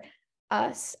for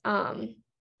us. And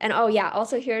oh yeah,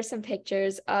 also here are some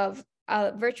pictures of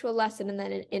a virtual lesson and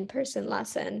then an in-person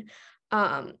lesson.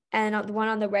 And the one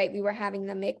on the right, we were having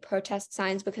them make protest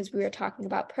signs because we were talking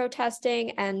about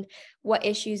protesting and what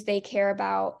issues they care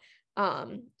about.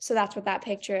 So that's what that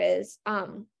picture is.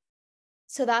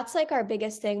 So that's like our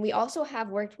biggest thing. We also have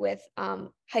worked with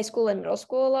high school and middle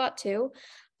school a lot too.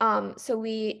 So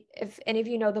if any of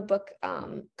you know the book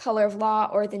Color of Law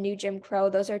or The New Jim Crow,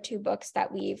 those are two books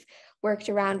that we've worked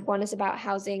around. One is about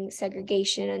housing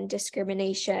segregation and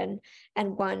discrimination,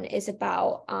 and one is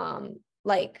about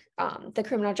the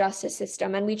criminal justice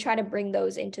system. And we try to bring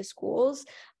those into schools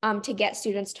to get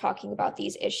students talking about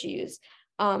these issues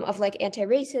of like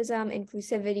anti-racism,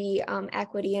 inclusivity,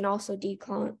 equity, and also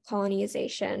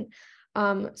decolonization.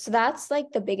 So that's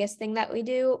like the biggest thing that we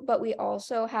do, but we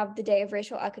also have the Day of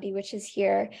Racial Equity, which is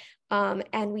here.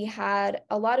 And we had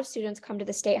a lot of students come to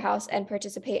the State House and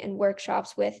participate in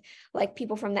workshops with like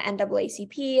people from the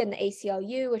NAACP and the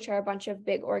ACLU, which are a bunch of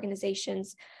big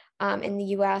organizations in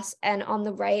the US. And on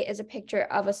the right is a picture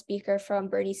of a speaker from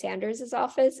Bernie Sanders'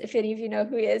 office. If any of you know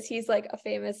who he is, he's like a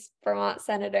famous Vermont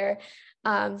senator.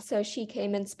 So she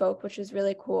came and spoke, which was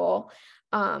really cool.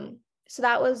 So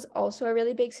that was also a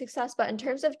really big success. But in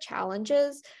terms of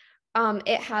challenges,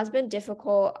 it has been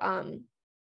difficult.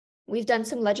 We've done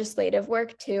some legislative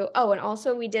work too. Oh, and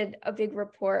also we did a big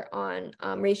report on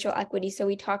racial equity. So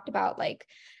we talked about like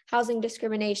housing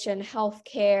discrimination,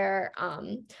 healthcare,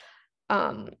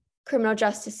 criminal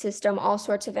justice system, all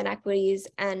sorts of inequities.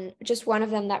 And just one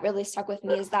of them that really stuck with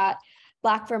me is that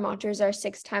Black Vermonters are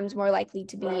 6 times more likely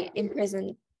to be in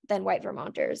prison than white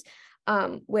Vermonters,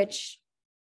 which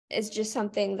is just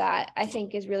something that I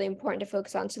think is really important to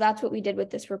focus on. So that's what we did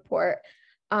with this report.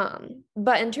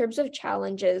 But in terms of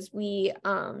challenges, we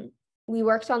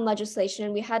worked on legislation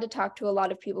and we had to talk to a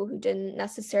lot of people who didn't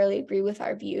necessarily agree with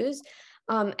our views.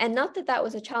 And not that that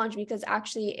was a challenge, because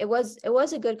actually it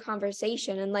was a good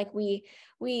conversation, and like we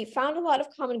found a lot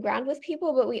of common ground with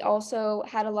people, but we also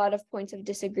had a lot of points of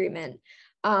disagreement,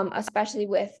 especially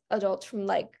with adults from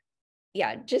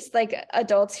just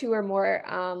adults who are more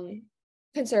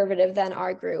conservative than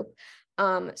our group.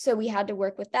 So we had to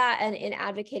work with that, and in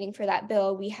advocating for that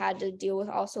bill, we had to deal with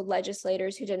also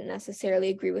legislators who didn't necessarily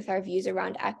agree with our views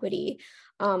around equity.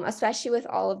 Especially with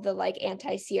all of the like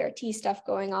anti-CRT stuff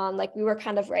going on, like we were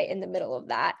kind of right in the middle of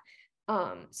that.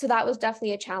 So that was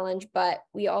definitely a challenge, but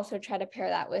we also try to pair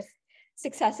that with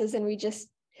successes, and we just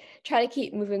try to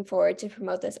keep moving forward to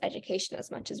promote this education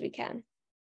as much as we can.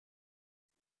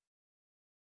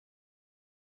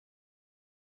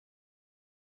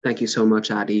 Thank you so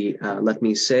much, Addie. Let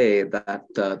me say that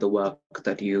the work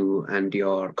that you and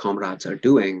your comrades are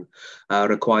doing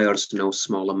requires no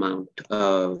small amount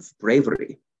of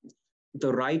bravery.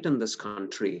 The right in this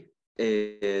country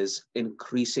is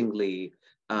increasingly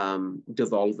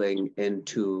devolving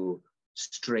into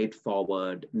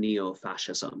straightforward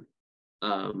neo-fascism.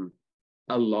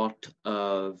 A lot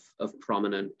of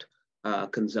prominent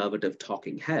conservative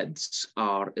talking heads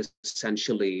are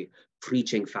essentially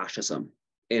preaching fascism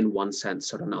in one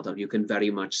sense or another. You can very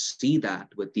much see that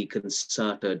with the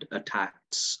concerted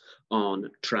attacks on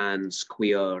trans,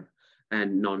 queer,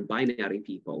 and non-binary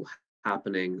people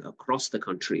happening across the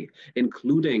country,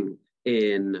 including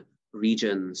in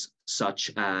regions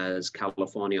such as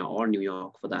California or New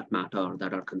York, for that matter,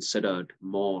 that are considered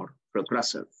more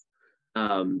progressive.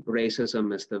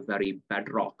 Racism is the very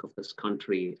bedrock of this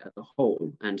country as a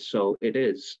whole, and so it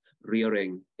is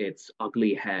rearing its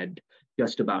ugly head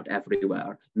just about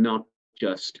everywhere, not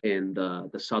just in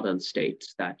the southern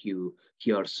states that you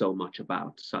hear so much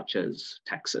about, such as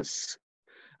Texas.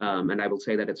 And I will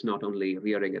say that it's not only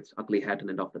rearing its ugly head in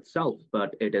and of itself,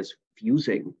 but it is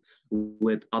fusing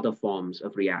with other forms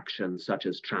of reaction, such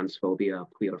as transphobia,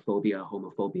 queerphobia,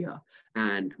 homophobia,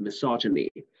 and misogyny,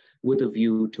 with a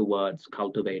view towards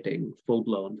cultivating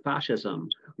full-blown fascism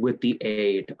with the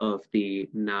aid of the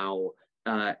now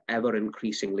ever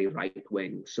increasingly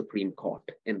right-wing Supreme Court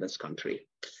in this country.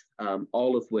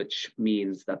 All of which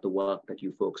means that the work that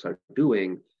you folks are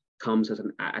doing comes at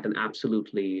an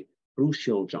absolutely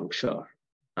crucial juncture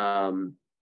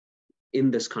in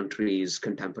this country's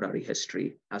contemporary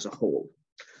history as a whole.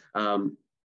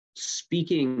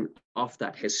 speaking of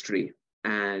that history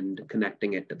and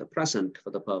connecting it to the present for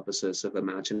the purposes of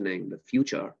imagining the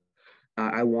future,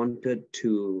 I wanted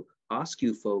to ask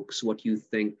you folks what you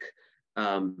think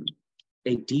a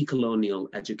decolonial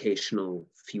educational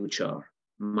future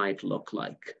might look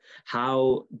like.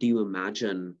 How do you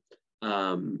imagine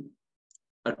a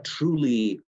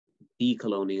truly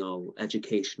decolonial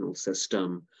educational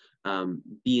system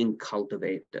being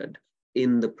cultivated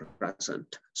in the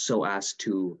present so as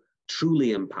to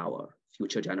truly empower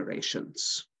future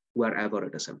generations wherever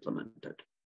it is implemented?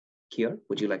 Kier,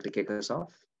 would you like to kick us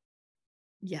off?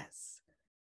 Yes.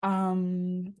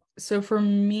 So for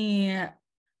me,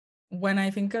 when I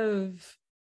think of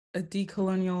a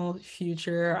decolonial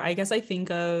future, I guess I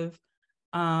think of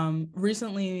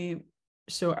recently.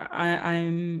 So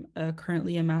I'm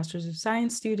currently a Master's of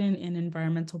Science student in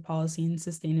Environmental Policy and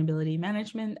Sustainability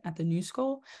Management at the New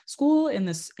School in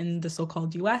the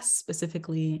so-called US,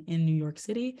 specifically in New York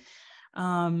City.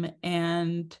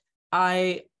 And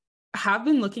I have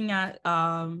been looking at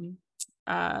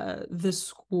the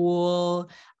school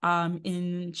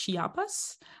in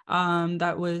Chiapas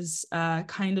that was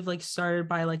kind of like started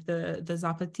by like the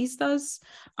Zapatistas.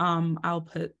 I'll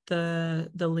put the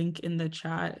link in the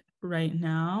chat right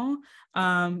now.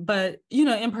 But you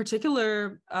know, in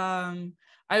particular, I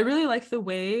really like the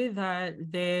way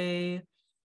that they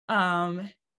are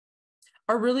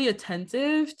really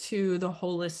attentive to the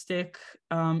holistic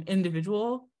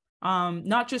individual,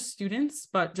 not just students,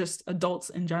 but just adults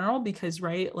in general, because,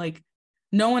 right, like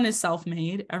no one is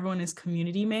self-made, everyone is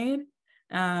community made.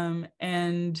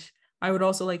 And I would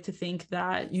also like to think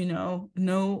that, you know,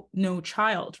 no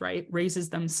child, right,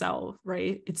 raises themselves,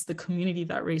 right? It's the community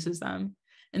that raises them.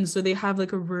 And so they have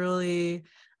like a really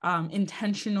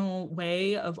intentional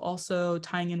way of also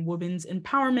tying in women's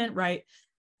empowerment, right?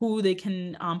 Who they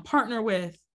can partner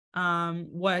with,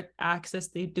 what access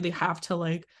do they have to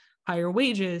like higher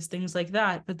wages, things like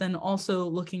that. But then also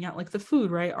looking at like the food,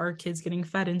 right? Are kids getting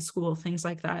fed in school, things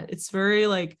like that. It's very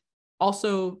like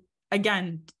also,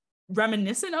 again,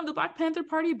 reminiscent of the Black Panther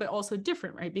Party, but also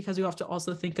different, right? Because you have to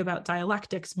also think about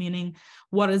dialectics, meaning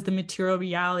what is the material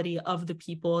reality of the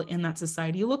people in that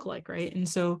society look like, right? And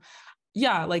so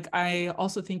yeah, like I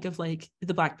also think of like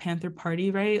the Black Panther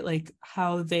Party, right? Like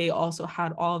how they also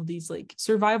had all of these like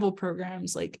survival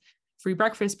programs, like free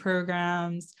breakfast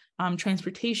programs,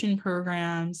 transportation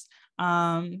programs,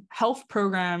 health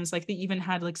programs. Like they even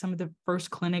had like some of the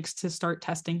first clinics to start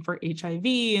testing for HIV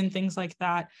and things like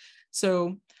that.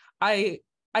 So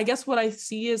I guess what I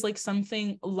see is like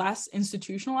something less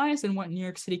institutionalized than what New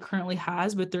York City currently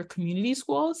has with their community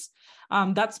schools.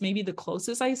 That's maybe the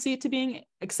closest I see it to being,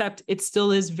 except it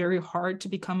still is very hard to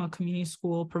become a community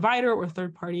school provider or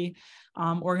third-party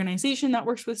organization that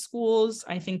works with schools.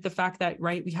 I think the fact that,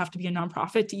 right, we have to be a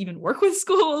nonprofit to even work with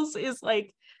schools is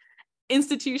like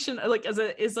institution, like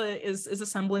is a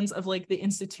semblance of like the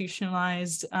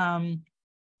institutionalized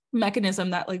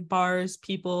mechanism that like bars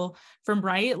people from,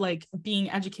 right, like being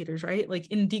educators, right? Like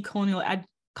in decolonial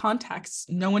contexts,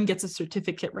 no one gets a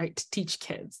certificate, right, to teach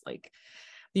kids. Like,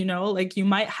 you know, like you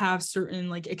might have certain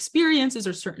like experiences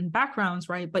or certain backgrounds,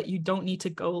 right, but you don't need to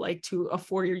go like to a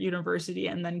 4-year university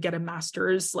and then get a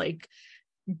master's like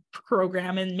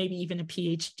program and maybe even a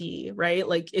PhD, right?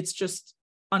 Like it's just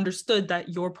understood that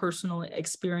your personal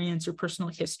experience, your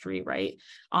personal history, right?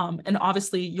 And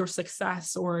obviously your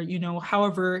success, or, you know,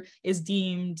 however is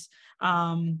deemed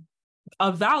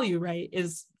of value, right,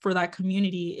 is for that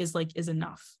community is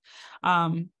enough.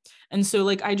 And so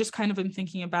like, I just kind of am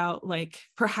thinking about like,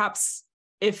 perhaps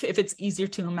if it's easier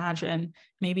to imagine,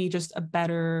 maybe just a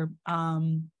better,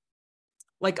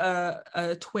 like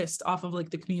a twist off of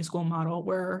like the community school model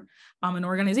where an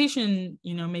organization,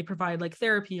 you know, may provide like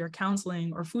therapy or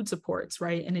counseling or food supports,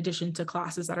 right, in addition to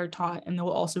classes that are taught, and they'll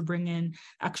also bring in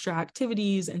extra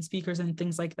activities and speakers and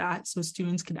things like that, so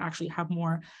students can actually have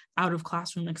more out of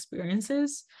classroom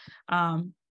experiences.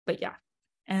 But yeah,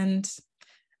 and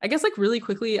I guess like really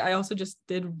quickly, I also just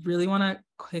did really want to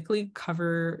quickly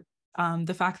cover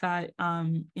the fact that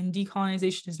in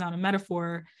Decolonization is not a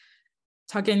metaphor,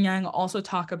 Tuck and Yang also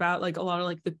talk about like a lot of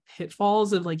like the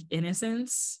pitfalls of like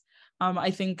innocence. I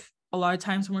think a lot of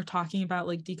times when we're talking about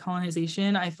like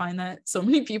decolonization, I find that so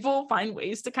many people find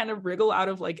ways to kind of wriggle out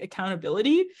of like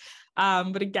accountability.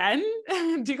 But again,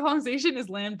 decolonization is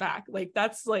land back. Like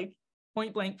that's like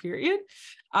point blank period.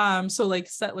 So like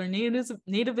settler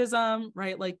nativism,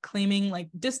 right? Like claiming like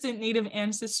distant native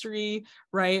ancestry,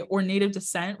 right? Or native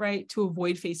descent, right? To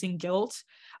avoid facing guilt.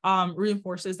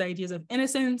 Reinforces the ideas of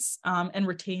innocence and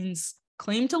retains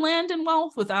claim to land and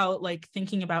wealth without like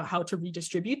thinking about how to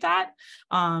redistribute that.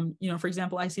 You know, for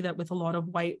example, I see that with a lot of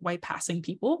white passing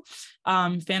people,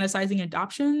 fantasizing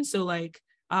adoption. So like,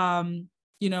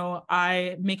 you know,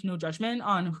 I make no judgment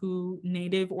on who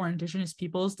Native or Indigenous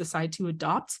peoples decide to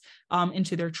adopt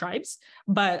into their tribes.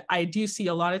 But I do see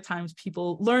a lot of times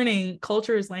people learning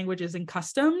cultures, languages, and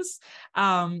customs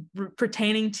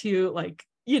pertaining to like,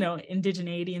 you know,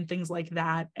 indigeneity and things like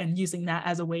that, and using that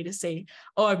as a way to say,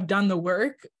 oh, I've done the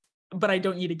work, but I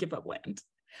don't need to give up land.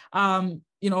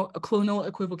 You know, a colonial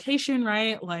equivocation,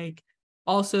 right? Like,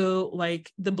 also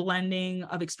like the blending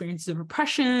of experiences of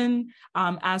oppression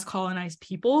as colonized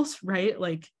peoples, right?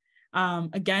 Like,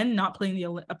 again, not playing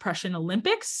the oppression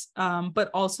Olympics, but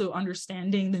also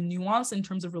understanding the nuance in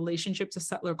terms of relationship to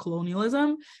settler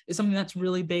colonialism is something that's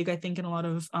really big, I think, in a lot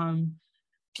of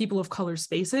people of color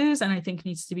spaces, and I think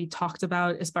needs to be talked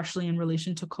about, especially in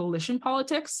relation to coalition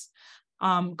politics.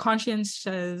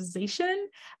 Conscientization,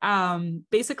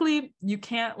 basically you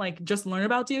can't like just learn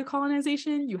about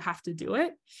decolonization, you have to do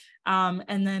it.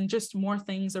 And then just more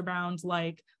things around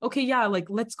like, okay, yeah, like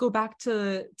let's go back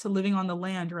to living on the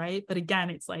land, right? But again,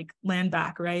 it's like land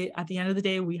back, right? At the end of the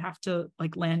day, we have to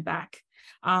like land back.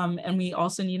 And we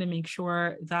also need to make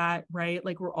sure that, right,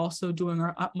 like we're also doing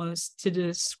our utmost to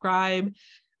describe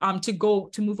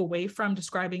to move away from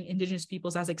describing Indigenous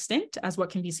peoples as extinct, as what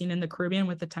can be seen in the Caribbean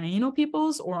with the Taino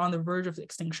peoples, or on the verge of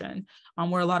extinction,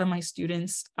 where a lot of my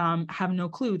students have no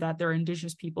clue that there are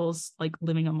Indigenous peoples like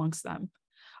living amongst them.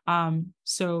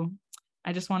 So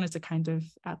I just wanted to kind of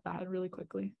add that really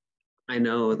quickly. I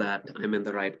know that I'm in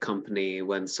the right company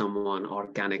when someone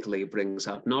organically brings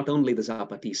up not only the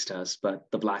Zapatistas, but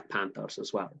the Black Panthers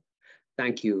as well.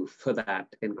 Thank you for that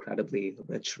incredibly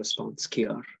rich response,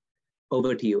 Kier.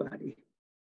 Over to you, Addie.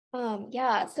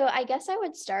 Yeah, so I guess I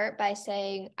would start by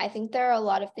saying I think there are a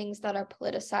lot of things that are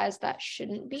politicized that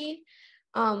shouldn't be.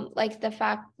 Like the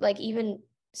fact, like even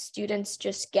students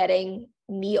just getting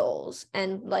meals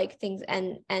and like things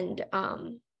and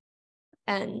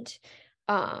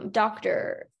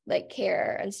doctor like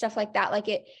care and stuff like that. Like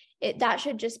it that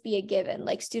should just be a given.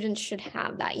 Like students should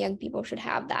have that, young people should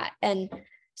have that. And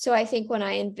so I think when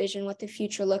I envision what the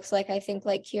future looks like, I think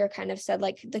like Kier kind of said,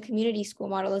 like the community school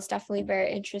model is definitely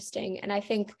very interesting. And I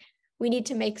think we need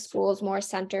to make schools more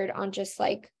centered on just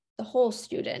like the whole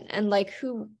student and like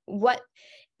what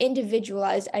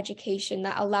individualized education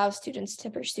that allows students to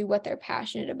pursue what they're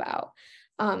passionate about.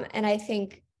 And I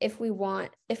think if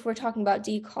we're talking about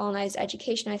decolonized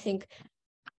education, I think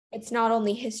it's not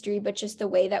only history, but just the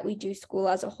way that we do school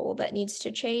as a whole that needs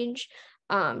to change,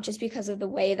 just because of the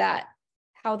way that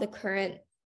how the current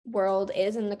world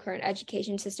is and the current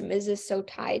education system is so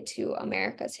tied to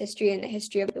America's history and the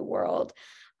history of the world.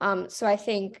 So I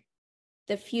think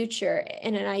the future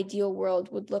in an ideal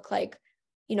world would look like,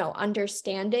 you know,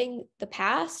 understanding the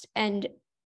past and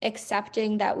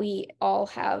accepting that we all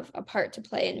have a part to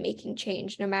play in making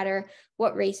change, no matter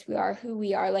what race we are, who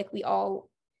we are, like we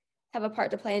all have a part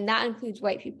to play. And that includes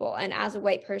white people. And as a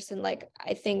white person, like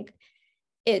I think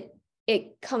it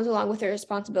comes along with a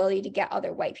responsibility to get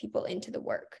other white people into the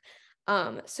work.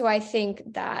 So I think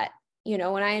that, you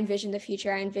know, when I envision the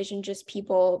future, I envision just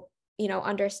people, you know,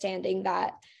 understanding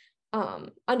that,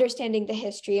 understanding the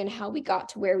history and how we got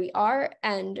to where we are,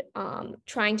 and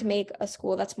trying to make a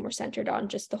school that's more centered on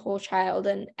just the whole child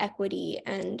and equity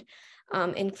and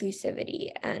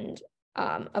inclusivity. And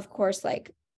of course,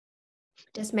 like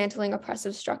dismantling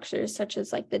oppressive structures such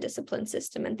as like the discipline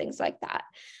system and things like that.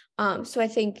 So I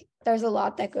think there's a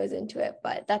lot that goes into it,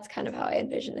 but that's kind of how I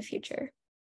envision the future.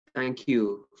 Thank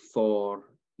you for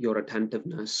your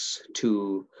attentiveness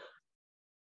to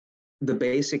the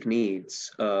basic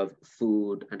needs of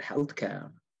food and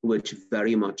healthcare, which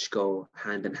very much go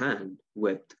hand in hand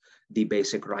with the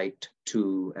basic right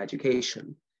to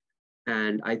education.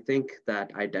 And I think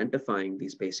that identifying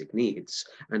these basic needs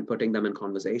and putting them in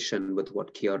conversation with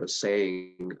what Kier is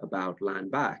saying about land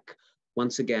back,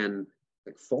 once again,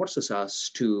 it forces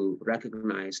us to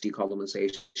recognize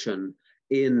decolonization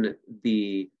in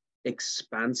the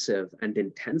expansive and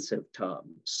intensive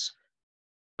terms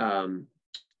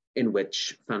in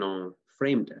which Fanon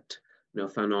framed it. You know,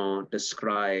 Fanon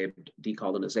described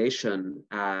decolonization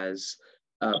as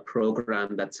a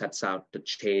program that sets out to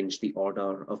change the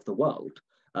order of the world.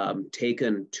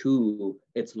 Taken to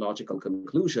its logical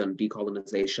conclusion,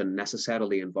 decolonization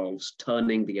necessarily involves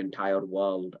turning the entire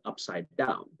world upside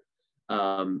down,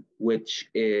 which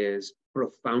is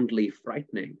profoundly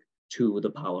frightening to the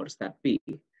powers that be,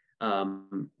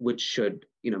 which should,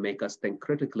 you know, make us think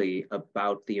critically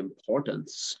about the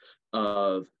importance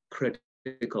of critical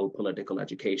critical political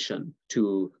education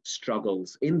to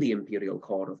struggles in the imperial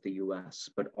core of the US,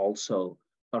 but also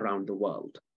around the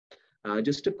world.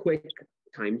 Just a quick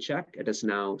time check. It is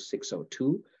now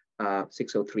 6:02,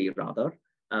 6:03 rather,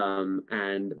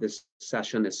 and this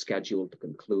session is scheduled to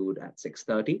conclude at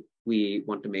 6:30. We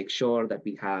want to make sure that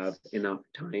we have enough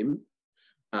time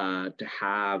to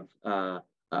have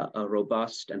a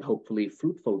robust and hopefully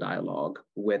fruitful dialogue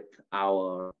with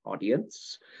our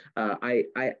audience. I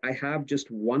have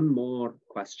just one more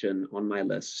question on my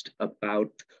list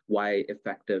about why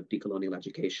effective decolonial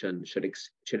education should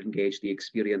engage the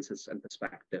experiences and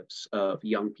perspectives of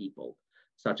young people,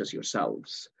 such as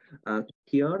yourselves.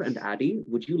 Kier and Addie,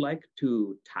 would you like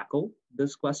to tackle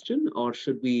this question, or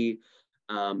should we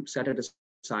set it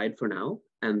aside for now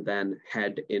and then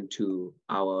head into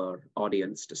our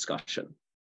audience discussion?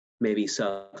 Maybe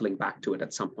circling back to it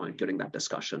at some point during that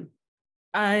discussion.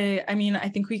 I mean, I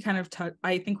think we kind of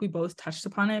I think we both touched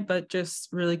upon it, but just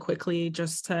really quickly,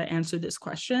 just to answer this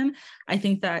question, I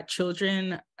think that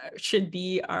children should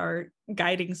be our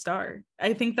guiding star.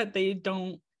 I think that they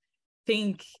don't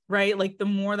think, right? Like the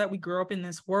more that we grow up in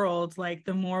this world, like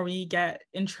the more we get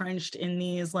entrenched in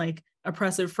these like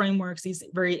oppressive frameworks, these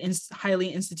very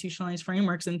highly institutionalized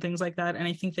frameworks and things like that. And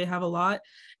I think they have a lot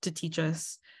to teach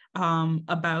us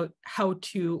about how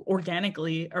to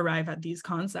organically arrive at these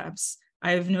concepts.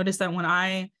 I've noticed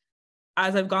that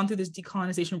as I've gone through this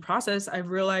decolonization process, I've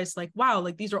realized like, wow,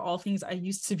 like these are all things I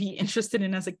used to be interested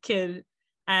in as a kid.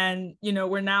 And, you know,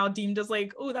 we're now deemed as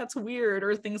like, oh, that's weird,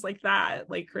 or things like that,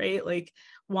 like, right? Like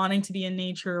wanting to be in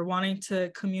nature, wanting to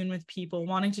commune with people,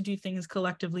 wanting to do things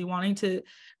collectively, wanting to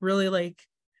really like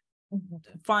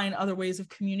find other ways of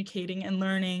communicating and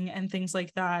learning and things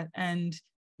like that. And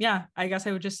yeah, I guess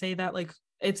I would just say that like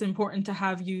it's important to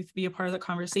have youth be a part of the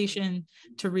conversation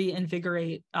to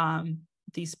reinvigorate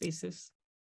these spaces.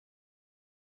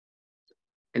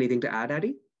 Anything to add,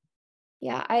 Addie?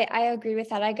 Yeah, I agree with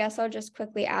that. I guess I'll just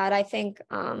quickly add, I think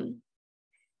a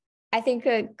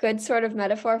good sort of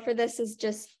metaphor for this is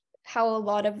just how a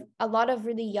lot of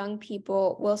really young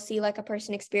people will see like a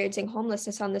person experiencing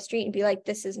homelessness on the street and be like,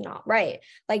 this is not right.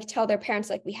 Like tell their parents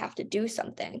like we have to do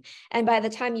something. And by the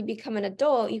time you become an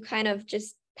adult, you kind of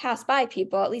just pass by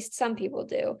people, at least some people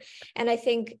do. And I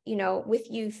think, you know,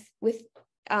 with youth, with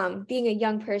being a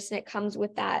young person, it comes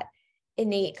with that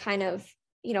innate kind of,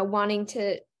 you know, wanting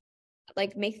to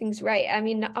like make things right. I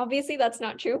mean, obviously that's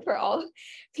not true for all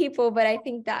people, but I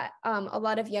think that a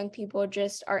lot of young people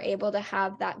just are able to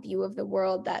have that view of the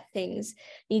world that things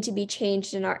need to be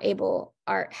changed and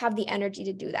have the energy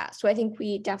to do that. So I think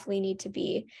we definitely need to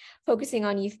be focusing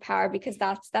on youth power because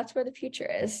that's where the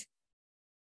future is.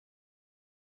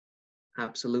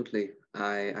 Absolutely.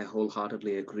 I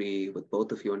wholeheartedly agree with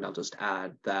both of you, and I'll just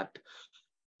add that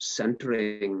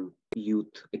centering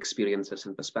youth experiences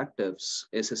and perspectives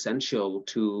is essential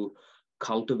to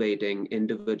cultivating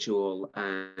individual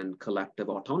and collective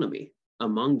autonomy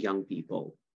among young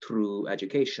people through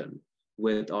education,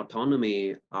 with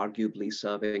autonomy arguably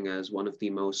serving as one of the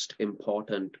most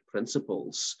important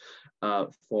principles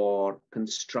for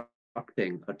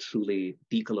constructing a truly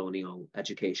decolonial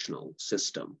educational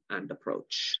system and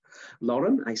approach.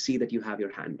 Lauren, I see that you have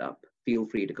your hand up. Feel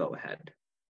free to go ahead.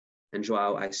 And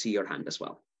Joao, I see your hand as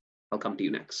well. I'll come to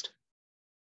you next.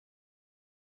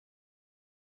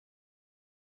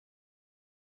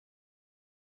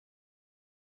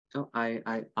 Oh,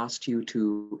 I asked you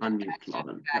to unmute,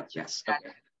 Lauren. Yes.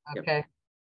 Okay.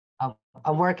 Yep.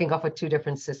 I'm working off of two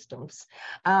different systems.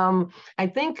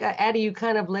 I think, Addie, you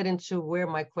kind of led into where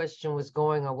my question was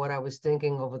going or what I was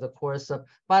thinking over the course of,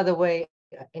 by the way,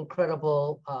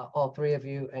 incredible, all three of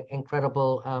you,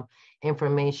 incredible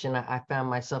information. I found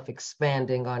myself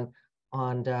expanding on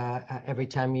every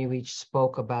time you each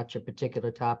spoke about your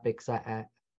particular topics.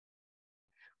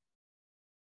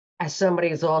 As somebody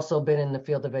who's also been in the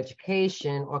field of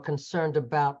education or concerned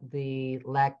about the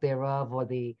lack thereof or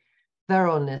the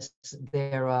thoroughness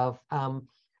thereof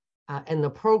in the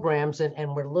programs,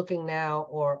 and we're looking now,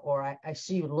 or I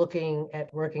see you looking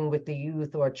at working with the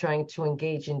youth or trying to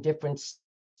engage in different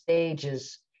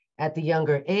stages at the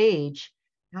younger age.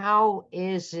 How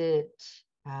is it,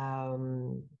 how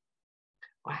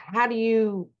do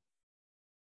you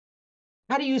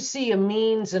see a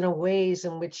means and a ways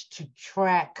in which to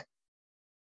track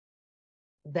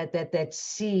that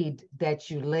seed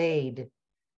that you laid,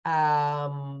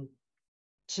 to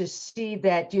see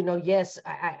that, you know, yes,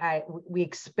 we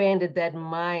expanded that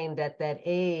mind at that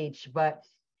age, but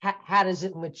how does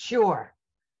it mature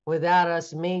without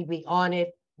us maybe on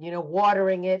it, you know,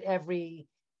 watering it every,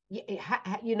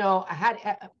 you know,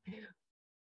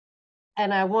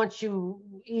 And I want you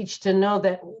each to know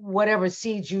that whatever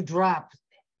seeds you drop,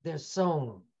 they're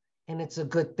sown, and it's a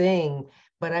good thing.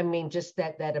 But I mean, just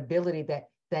that ability,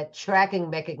 that tracking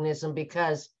mechanism,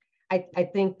 because I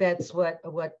think that's what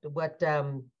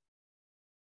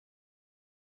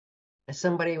as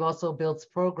somebody who also builds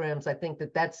programs, I think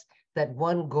that's that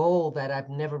one goal that I've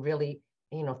never really,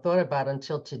 thought about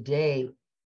until today,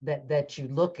 that you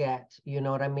look at, you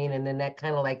know what I mean? And then that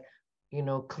kind of like,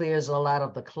 clears a lot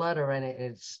of the clutter, and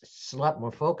it's a lot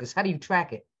more focused. How do you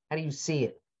track it? How do you see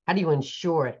it? How do you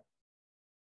ensure it?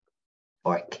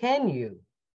 Or can you?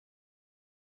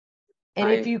 And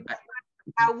if you,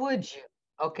 how would you?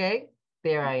 Okay,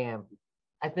 there I am.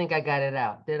 I think I got it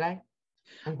out. Did I?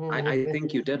 I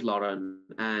think you did, Lauren,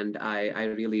 and I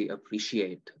really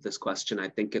appreciate this question. I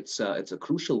think it's a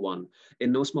crucial one,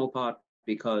 in no small part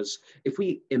because if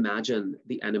we imagine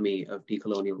the enemy of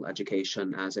decolonial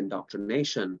education as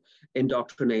indoctrination,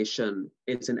 indoctrination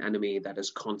is an enemy that is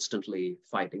constantly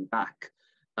fighting back.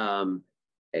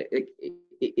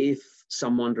 If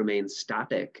someone remains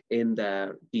static in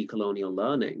their decolonial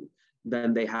learning,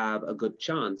 then they have a good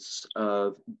chance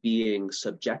of being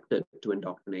subjected to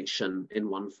indoctrination in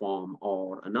one form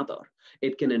or another.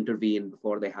 It can intervene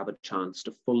before they have a chance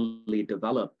to fully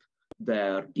develop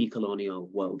their decolonial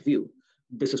worldview.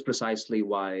 This is precisely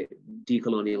why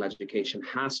decolonial education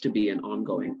has to be an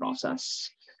ongoing process.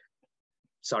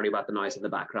 Sorry about the noise in the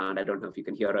background. I don't know if you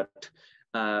can hear it.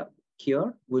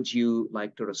 Kier, would you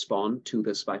like to respond to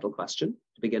this vital question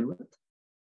to begin with?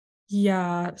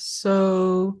 Yeah,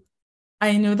 so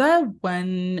I know that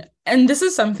and this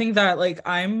is something that like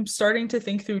I'm starting to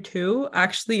think through too.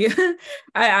 Actually,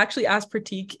 I actually asked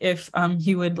Pratik if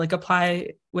he would like apply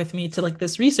with me to like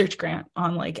this research grant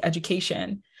on like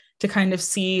education to kind of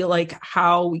see like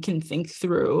how we can think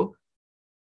through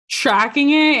tracking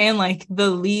it in like the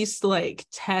least like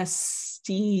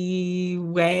testy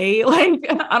way. Like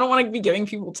I don't want to be giving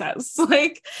people tests.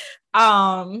 Like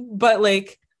but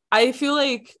like I feel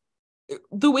like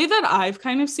the way that I've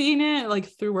kind of seen it, like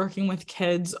through working with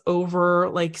kids over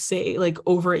like say like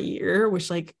over a year, which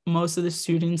like most of the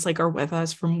students like are with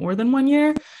us for more than 1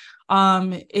 year,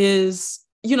 is,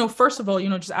 first of all,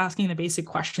 just asking the basic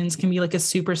questions can be like a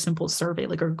super simple survey,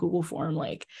 like our Google form,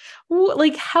 like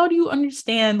how do you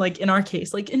understand, like in our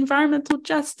case, like environmental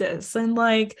justice, and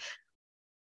like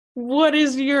what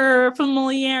is your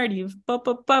familiarity of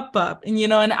and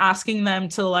and asking them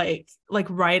to like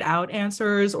write out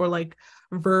answers or like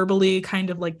verbally kind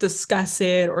of like discuss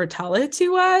it or tell it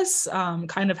to us,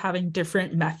 kind of having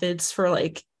different methods for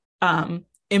like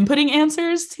inputting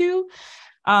answers to.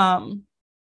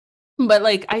 But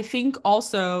like I think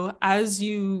also as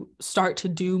you start to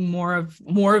do more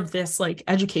of this like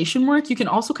education work, you can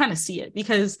also kind of see it,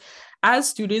 because as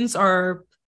students are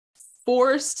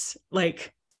forced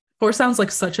sounds like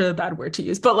such a bad word to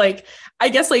use, but like I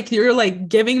guess like you're like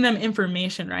giving them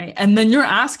information, right? And then you're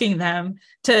asking them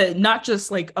to not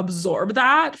just like absorb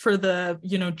that for the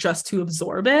just to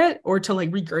absorb it or to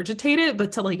like regurgitate it,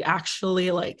 but to like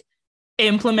actually like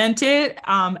implement it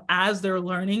as they're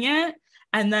learning it.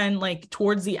 And then like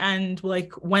towards the end,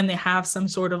 like when they have some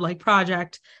sort of like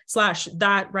project /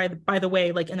 that, right, by the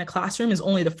way, like in a classroom is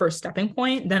only the first stepping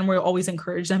point. Then we'll always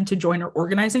encourage them to join our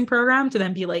organizing program to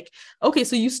then be like, okay,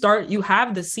 so you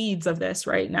have the seeds of this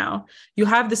right now. You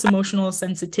have this emotional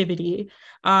sensitivity.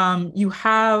 You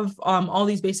have all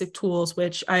these basic tools,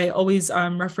 which I always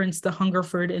reference the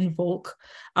Hungerford and Volk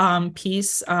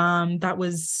piece that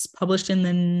was published in the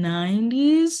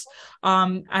 90s,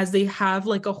 as they have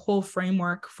like a whole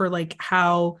framework for like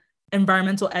how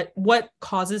what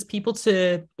causes people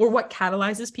to, or what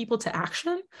catalyzes people to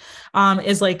action,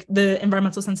 is like the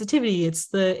environmental sensitivity. It's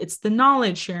the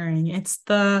knowledge sharing. It's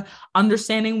the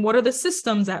understanding what are the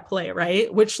systems at play,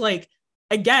 right? Which like,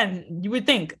 again, you would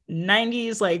think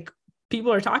 90s, like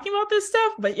people are talking about this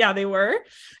stuff, but yeah, they were.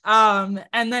 And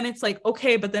then it's like,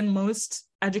 okay, but then most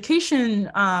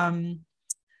education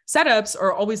setups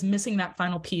are always missing that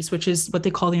final piece, which is what they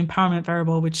call the empowerment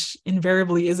variable, which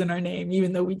invariably is in our name,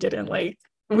 even though we didn't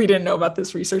know about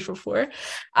this research before.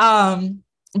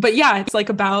 But yeah, it's like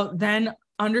about then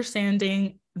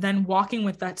understanding, then walking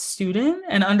with that student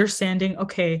and understanding,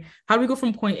 okay, how do we go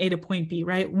from point A to point B,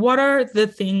 right? What are the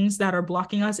things that are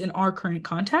blocking us in our current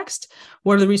context?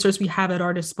 What are the resources we have at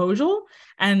our disposal?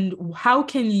 And how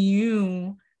can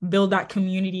you build that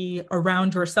community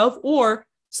around yourself or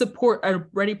support a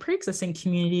already pre-existing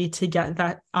community to get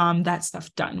that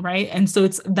stuff done, right? And so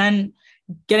it's then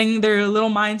getting their little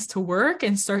minds to work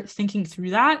and start thinking through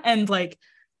that and like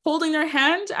holding their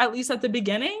hand, at least at the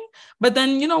beginning. But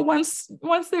then, once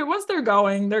they're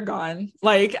going, they're gone.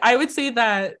 Like I would say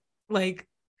that Like,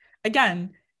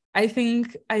 again, I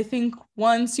think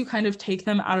once you kind of take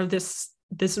them out of this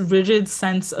rigid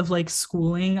sense of like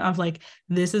schooling of like,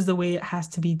 this is the way it has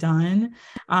to be done,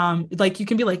 like you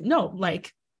can be like, no,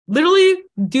 like literally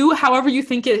do however you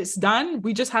think it's done.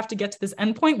 We just have to get to this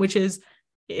endpoint, which is,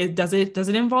 does it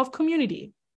involve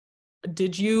community?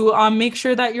 Did you make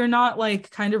sure that you're not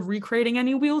like kind of recreating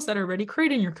any wheels that are already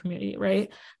created in your community,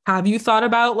 right? Have you thought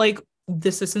about like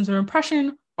the systems of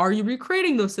oppression? Are you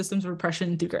recreating those systems of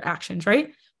oppression through your actions,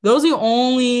 right? Those are the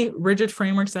only rigid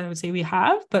frameworks that I would say we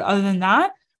have. But other than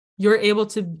that, you're able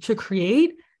to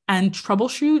create and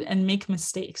troubleshoot and make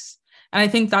mistakes. And I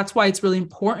think that's why it's really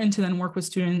important to then work with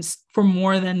students for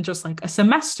more than just like a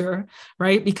semester,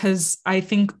 right? Because I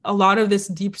think a lot of this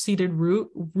deep-seated root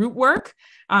work,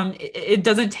 it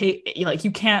doesn't take, like,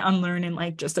 you can't unlearn in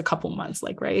like just a couple months,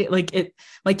 like, right? Like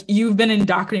you've been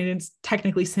indoctrinated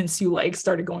technically since you like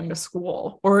started going to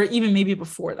school, or even maybe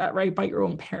before that, right? By your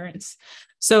own parents.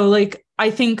 So like,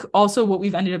 I think also what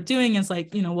we've ended up doing is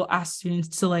like, we'll ask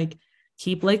students to like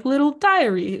keep like little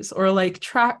diaries or like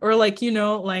track, or like,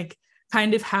 like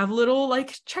kind of have little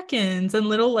like check-ins and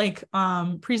little like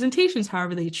presentations,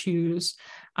 however they choose.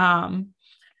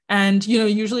 And,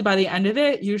 usually by the end of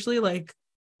it, usually like,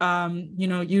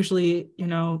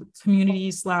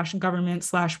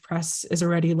 community/government/press is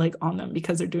already like on them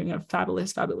because they're doing a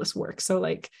fabulous work. So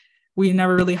like, we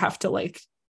never really have to like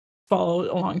follow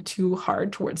along too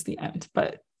hard towards the end,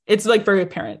 but it's like very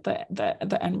apparent that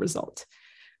the end result.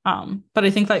 But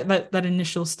I think that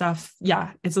initial stuff,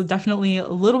 yeah, it's definitely a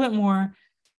little bit more,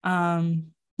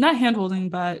 not hand-holding,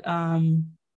 but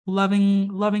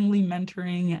lovingly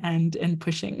mentoring and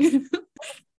pushing.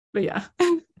 But yeah.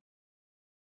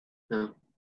 No,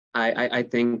 I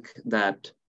think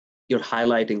that you're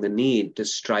highlighting the need to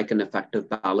strike an effective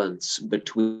balance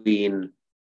between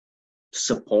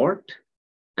support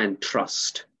and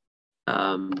trust,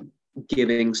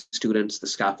 giving students the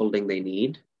scaffolding they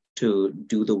need to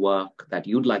do the work that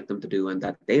you'd like them to do and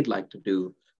that they'd like to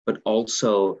do, but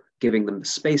also giving them the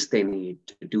space they need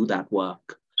to do that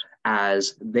work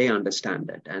as they understand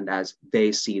it and as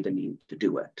they see the need to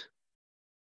do it.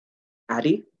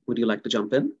 Addie, would you like to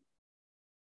jump in?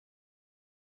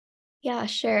 Yeah,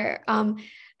 sure.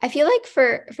 I feel like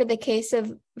for the case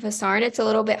of Vasarn, it's a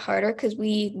little bit harder because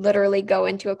we literally go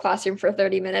into a classroom for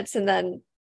 30 minutes and then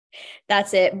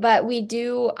that's it. But we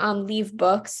do leave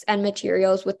books and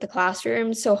materials with the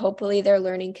classroom. So hopefully their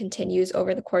learning continues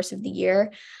over the course of the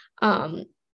year.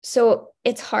 So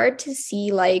it's hard to see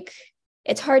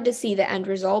the end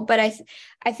result, but I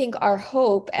think our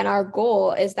hope and our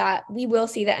goal is that we will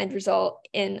see the end result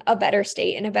in a better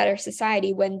state, in a better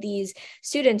society, when these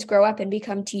students grow up and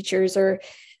become teachers or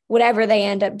whatever they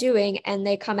end up doing, and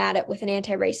they come at it with an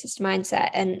anti-racist mindset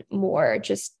and more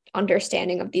just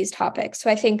understanding of these topics. So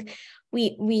I think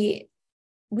we're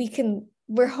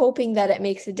hoping that it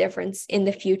makes a difference in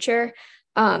the future.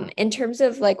 In terms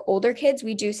of like older kids,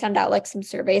 we do send out like some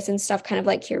surveys and stuff, kind of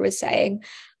like Kier was saying.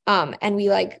 And we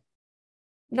like,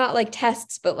 not like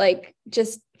tests, but like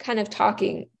just kind of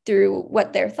talking through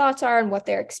what their thoughts are and what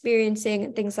they're experiencing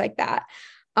and things like that.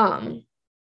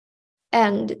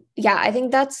 And yeah, I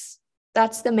think that's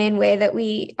the main way that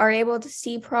we are able to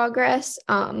see progress.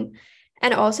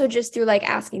 And also just through like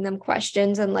asking them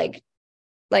questions and like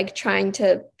trying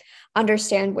to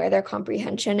understand where their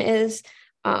comprehension is.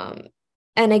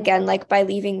 And again, like by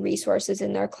leaving resources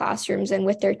in their classrooms and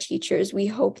with their teachers, we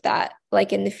hope that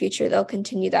like in the future, they'll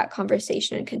continue that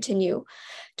conversation and continue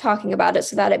talking about it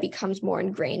so that it becomes more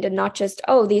ingrained and not just,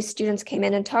 oh, these students came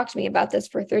in and talked to me about this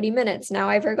for 30 minutes. Now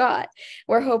I forgot.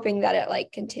 We're hoping that it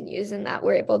like continues and that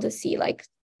we're able to see like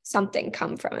something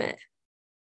come from it.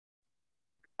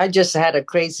 I just had a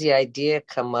crazy idea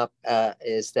come up,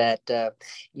 is that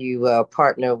you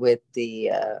partner with the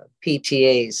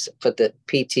PTAs for the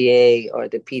PTA or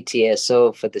the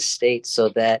PTSO for the state, so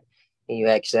that you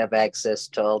actually have access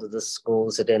to all of the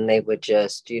schools, and then they would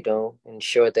just,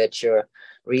 ensure that your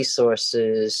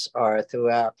resources are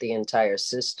throughout the entire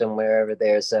system, wherever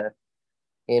there's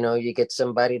you get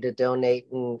somebody to donate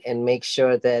and make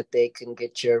sure that they can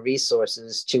get your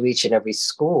resources to each and every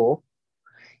school.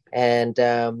 And,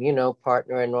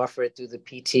 partner and offer it through the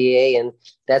PTA. And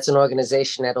that's an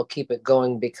organization that'll keep it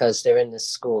going because they're in the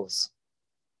schools.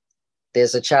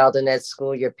 There's a child in that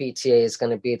school, your PTA is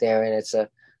going to be there, and it's a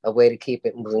way to keep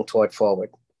it moving forward.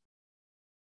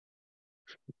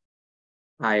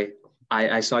 I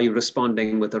I saw you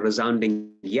responding with a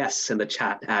resounding yes in the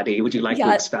chat, Addie. Would you like to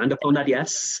Yeah. expand upon that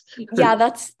yes? Yeah,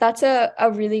 that's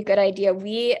a really good idea.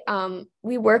 We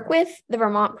work with the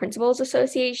Vermont Principals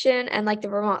Association and like the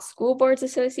Vermont School Boards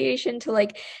Association to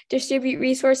like distribute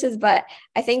resources, but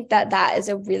I think that is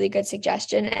a really good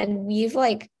suggestion. And we've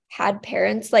like had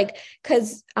parents like,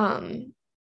 because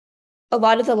a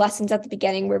lot of the lessons at the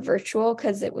beginning were virtual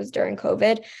because it was during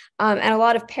COVID. And a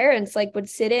lot of parents like would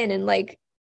sit in and like,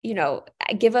 you know,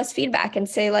 give us feedback and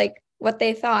say like what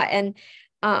they thought. And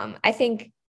I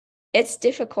think it's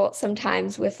difficult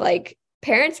sometimes with like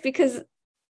parents because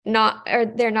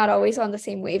they're not always on the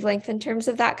same wavelength in terms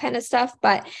of that kind of stuff.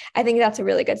 But I think that's a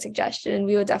really good suggestion, and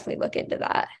we would definitely look into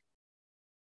that.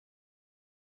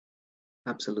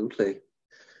 Absolutely.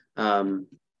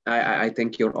 I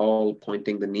think you're all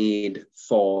pointing the need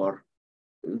for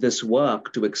this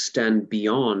work to extend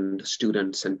beyond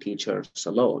students and teachers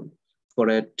alone, for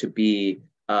it to be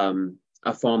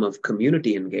a form of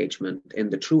community engagement in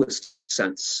the truest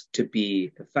sense to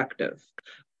be effective.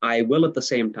 I will at the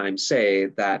same time say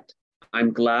that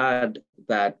I'm glad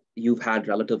that you've had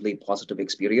relatively positive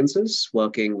experiences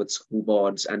working with school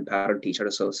boards and parent-teacher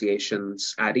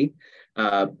associations, Addie.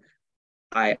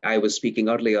 I was speaking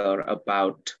earlier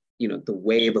about the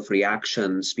wave of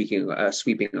reaction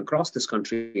sweeping across this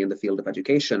country in the field of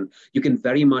education. You can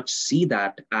very much see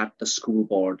that at the school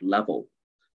board level.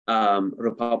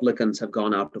 Republicans have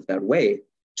gone out of their way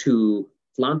to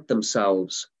plant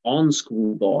themselves on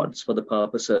school boards for the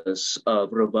purposes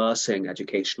of reversing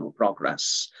educational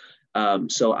progress.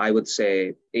 So I would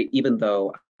say, even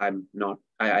though I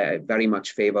very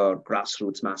much favor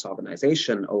grassroots mass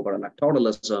organization over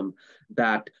electoralism,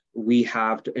 that we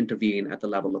have to intervene at the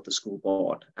level of the school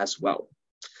board as well.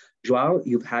 Joao,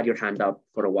 you've had your hand up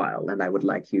for a while, and I would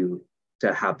like you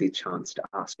to have the chance to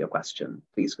ask your question.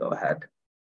 Please go ahead.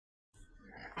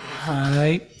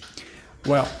 Hi.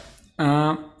 Well,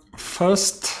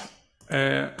 first,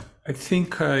 I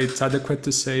think it's adequate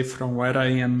to say from where I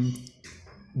am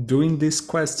doing this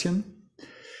question,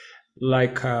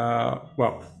 like, other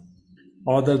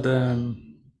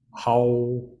than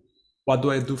what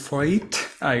do I do for it?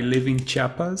 I live in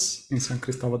Chiapas, in San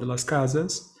Cristobal de las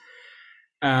Casas,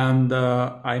 and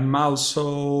I'm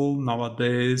also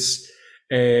nowadays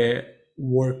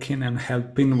working and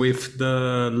helping with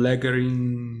the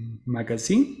Leggering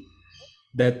magazine.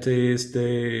 That is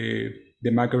the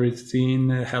magazine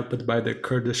helped by the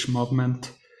Kurdish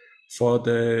movement for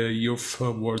the Youth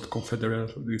World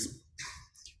Confederalism.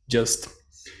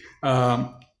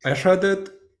 I heard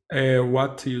it,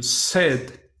 what you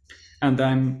said,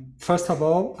 and first of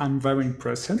all, I'm very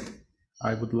impressed.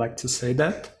 I would like to say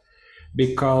that,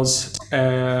 because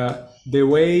the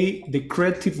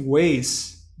creative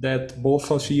ways that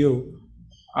both of you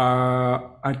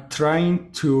are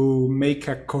trying to make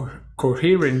a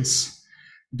coherence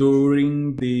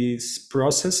during this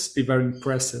process is very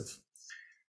impressive.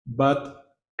 But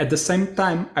at the same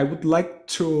time, I would like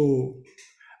to,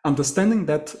 understanding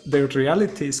that the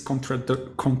reality is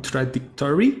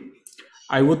contradictory,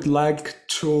 I would like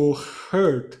to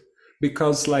heard,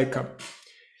 because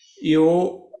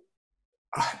you,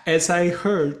 as I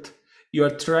heard, you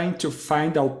are trying to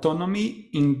find autonomy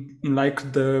in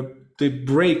like the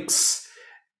breaks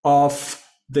of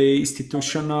the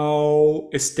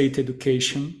institutional state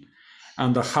education,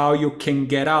 and how you can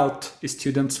get out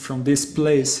students from these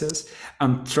places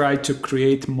and try to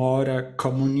create more a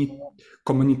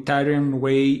communitarian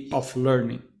way of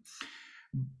learning.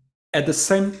 At the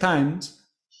same time,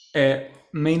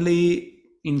 mainly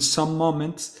in some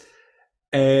moments,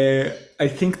 I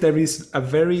think there is a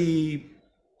very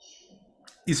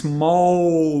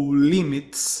small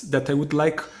limits that I would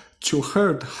like to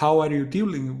hear. How are you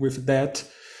dealing with that?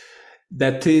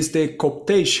 That is the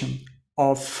cooptation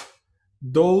of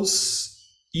those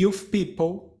youth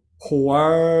people who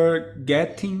are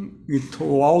getting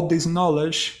into all this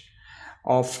knowledge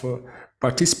of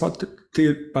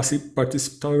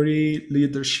participatory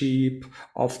leadership,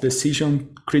 of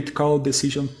critical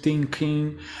decision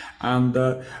thinking, and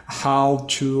how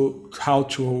to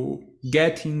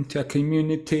get into a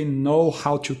community, know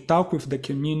how to talk with the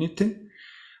community,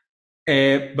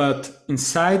 but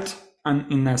inside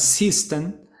and in a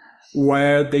system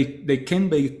where they can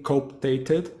be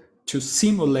cooptated to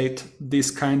simulate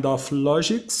this kind of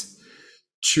logics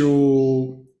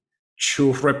to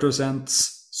represent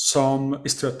some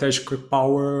strategic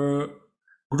power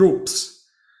groups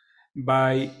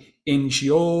by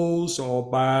NGOs or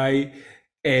by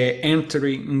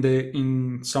entering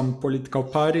in some political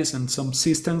parties and some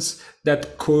systems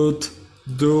that could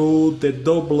do the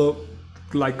double,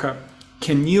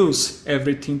 can use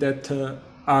everything that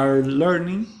are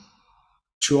learning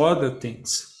to other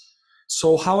things.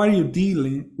 So how are you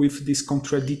dealing with this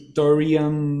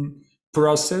contradictorian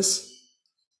process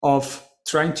of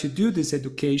trying to do this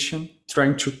education,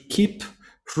 trying to keep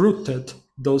rooted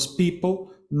those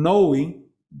people, knowing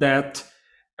that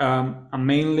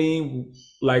mainly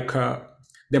like a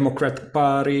Democratic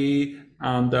Party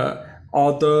and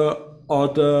other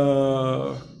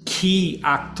key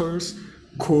actors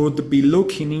could be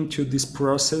looking into this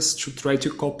process to try to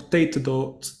cooptate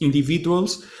those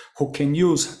individuals who can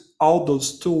use all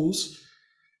those tools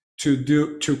to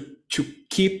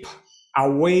keep a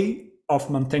way of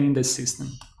maintaining the system?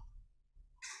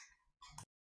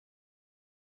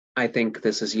 I think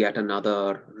this is yet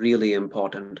another really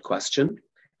important question.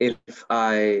 If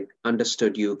I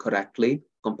understood you correctly,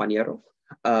 compañero,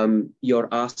 you're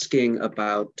asking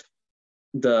about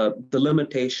the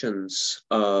limitations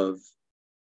of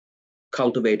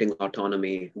cultivating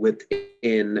autonomy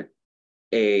within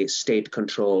a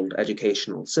state-controlled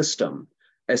educational system,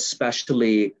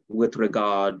 especially with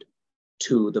regard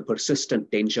to the persistent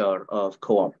danger of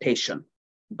co-optation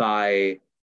by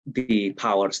the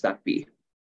powers that be,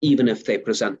 even if they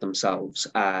present themselves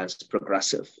as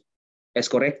progressive. ¿Es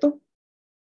correcto?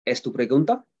 ¿Es tu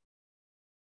pregunta?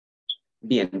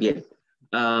 Bien, bien.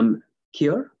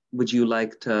 Kier, would you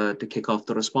like to kick off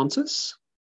the responses?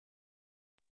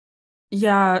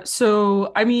 Yeah,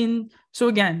 so I mean, so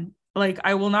again, like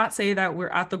I will not say that we're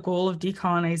at the goal of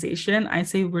decolonization. I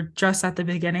say we're just at the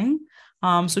beginning.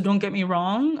 So don't get me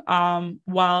wrong.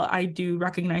 While I do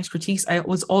recognize critiques, I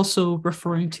was also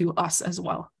referring to us as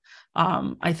well.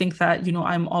 I think that, you know,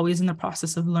 I'm always in the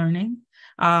process of learning.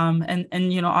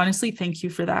 And you know, honestly, thank you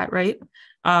for that, right?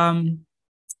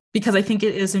 Because I think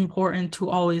it is important to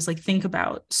always like think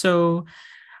about. So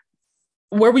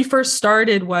where we first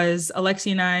started was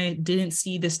Alexi and I didn't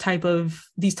see these types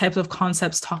of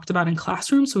concepts talked about in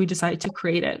classrooms. So we decided to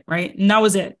create it, right? And that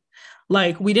was it.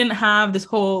 Like, we didn't have this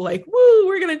whole like, woo,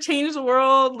 we're going to change the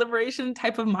world, liberation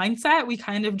type of mindset. We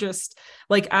kind of just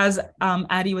like, as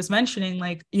Addie was mentioning,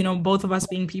 like, you know, both of us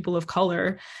being people of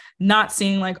color, not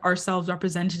seeing like ourselves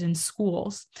represented in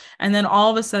schools. And then all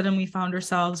of a sudden we found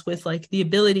ourselves with like the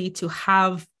ability to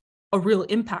have a real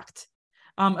impact,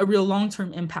 a real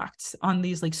long-term impact on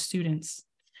these like students.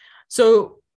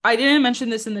 So I didn't mention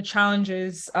this in the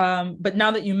challenges, but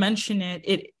now that you mention it,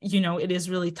 it is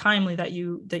really timely that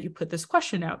you put this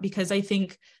question out, because I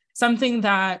think something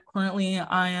that currently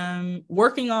I am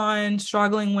working on,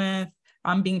 struggling with,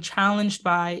 I'm being challenged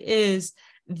by is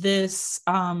this,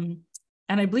 and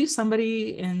I believe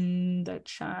somebody in the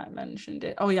chat mentioned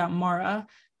it. Oh yeah, Mara,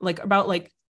 like about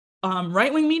like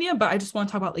right-wing media, but I just want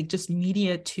to talk about like just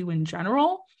media too in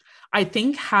general, I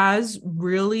think has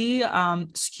really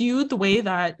skewed the way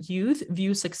that youth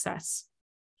view success.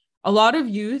 A lot of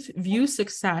youth view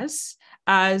success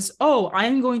as, oh, I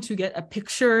am going to get a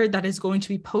picture that is going to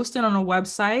be posted on a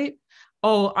website.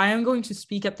 Oh, I am going to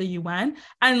speak at the UN.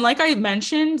 And like I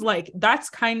mentioned, like that's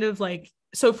kind of like,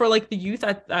 so for like the youth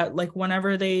at like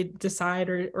whenever they decide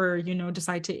or you know,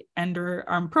 decide to end their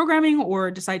programming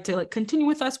or decide to like continue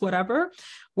with us, whatever,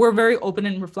 we're very open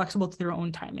and flexible to their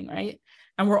own timing, right?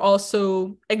 And we're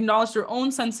also acknowledge their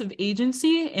own sense of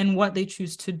agency in what they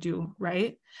choose to do,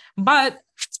 right? But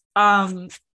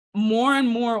more and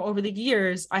more over the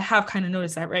years, I have kind of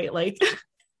noticed that, right? Like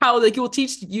how like you will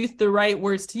teach youth the right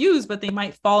words to use, but they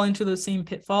might fall into those same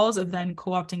pitfalls of then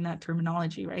co-opting that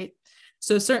terminology, right?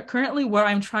 So currently what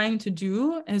I'm trying to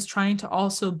do is trying to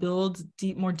also build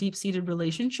more deep-seated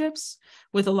relationships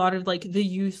with a lot of like the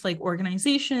youth like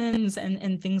organizations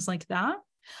and things like that,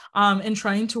 and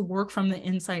trying to work from the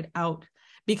inside out.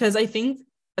 Because I think,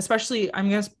 especially, I'm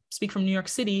going to speak from New York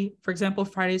City, for example,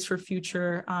 Fridays for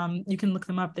Future, you can look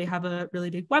them up. They have a really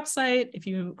big website. If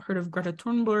you heard of Greta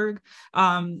Thunberg,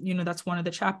 you know, that's one of the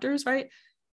chapters, right?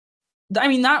 I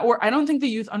mean, I don't think the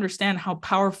youth understand how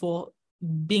powerful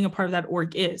being a part of that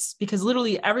org is, because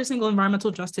literally every single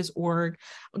environmental justice org,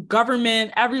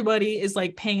 government, everybody is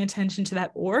like paying attention to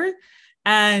that org.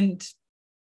 And,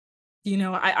 you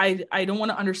know, I don't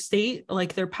want to understate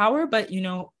like their power, but, you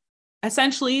know,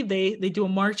 essentially they do a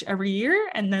march every year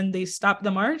and then they stop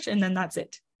the march and then that's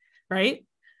it, right?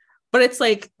 But it's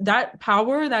like that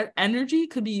power, that energy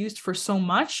could be used for so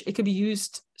much. It could be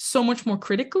used so much more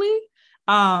critically.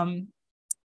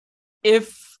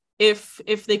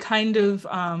 If they kind of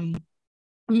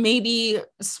maybe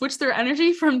switch their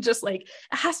energy from just like,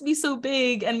 it has to be so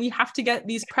big and we have to get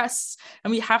these press and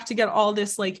we have to get all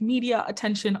this like media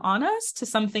attention on us, to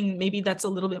something maybe that's a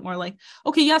little bit more like,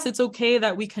 okay, yes, it's okay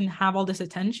that we can have all this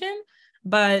attention,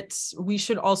 but we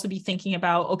should also be thinking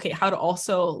about, okay, how to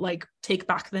also like take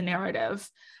back the narrative,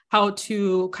 how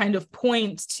to kind of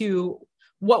point to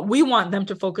what we want them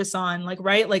to focus on, like,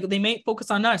 right? Like they may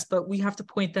focus on us, but we have to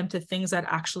point them to things that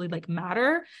actually like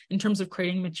matter in terms of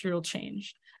creating material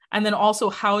change. And then also,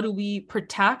 how do we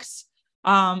protect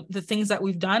the things that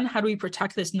we've done? How do we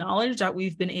protect this knowledge that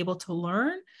we've been able to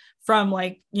learn from,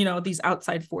 like, you know, these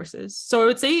outside forces? So I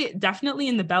would say definitely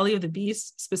in the belly of the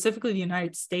beast, specifically the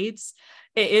United States,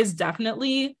 it is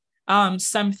definitely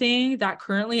something that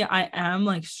currently I am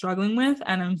like struggling with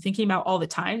and I'm thinking about all the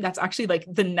time. That's actually like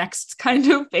the next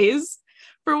kind of phase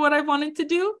for what I wanted to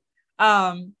do.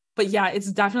 But yeah,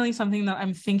 it's definitely something that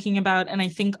I'm thinking about. And I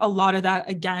think a lot of that,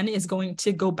 again, is going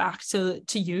to go back to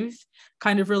youth,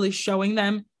 kind of really showing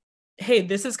them, hey,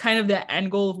 this is kind of the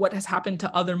end goal of what has happened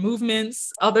to other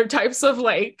movements, other types of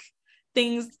like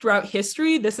things throughout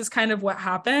history. This is kind of what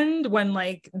happened when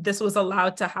like this was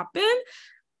allowed to happen.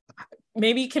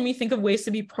 Maybe can we think of ways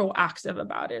to be proactive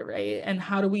about it, right? And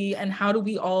how do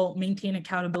we all maintain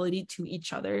accountability to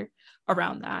each other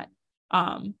around that?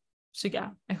 So yeah,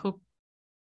 I hope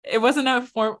it wasn't a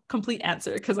complete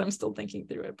answer because I'm still thinking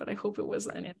through it, but I hope it was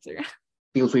an answer.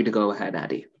 Feel free to go ahead,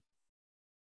 Addie.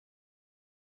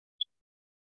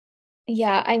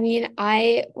 Yeah, I mean,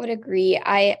 I would agree.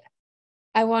 I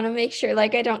want to make sure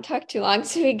like I don't talk too long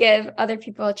so we give other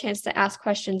people a chance to ask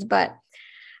questions, but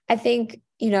I think,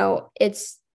 you know,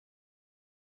 it's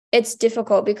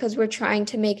difficult because we're trying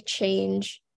to make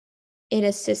change in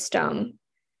a system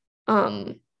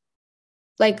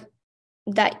like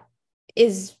that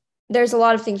is, there's a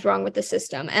lot of things wrong with the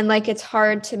system, and like it's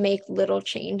hard to make little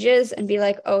changes and be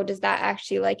like, oh, does that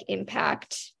actually like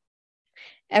impact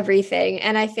everything?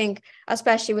 And I think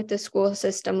especially with the school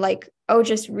system, like, oh,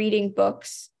 just reading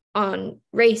books on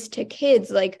race to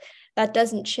kids, like that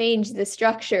doesn't change the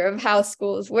structure of how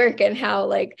schools work and how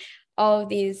like all of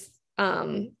these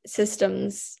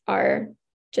systems are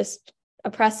just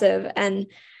oppressive. And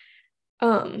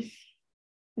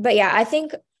but yeah, I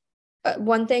think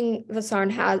one thing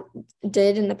Vasarn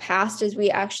did in the past is we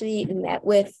actually met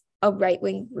with a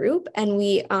right-wing group, and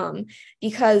we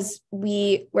because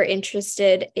we were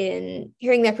interested in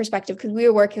hearing their perspective because we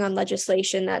were working on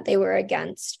legislation that they were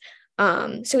against.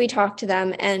 So we talked to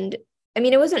them, and I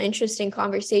mean, it was an interesting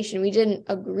conversation. We didn't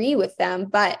agree with them,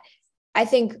 but I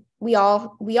think we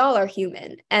all are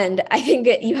human, and I think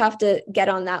you have to get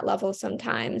on that level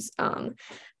sometimes.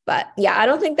 But yeah, I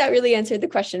don't think that really answered the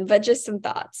question, but just some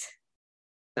thoughts.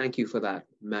 Thank you for that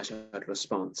measured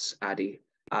response, Addie.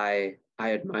 I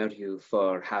admire you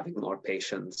for having more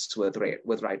patience with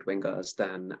right-wingers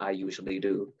than I usually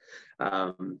do.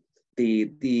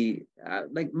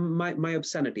 Like my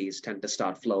obscenities tend to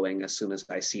start flowing as soon as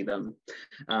I see them.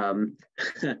 And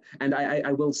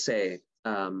I will say,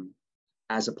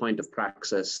 as a point of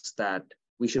praxis, that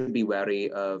we should be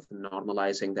wary of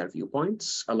normalizing their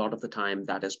viewpoints. A lot of the time,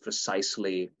 that is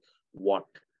precisely what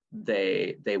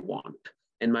they want.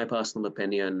 In my personal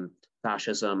opinion,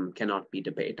 fascism cannot be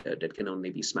debated. It can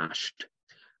only be smashed.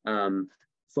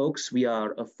 Folks, we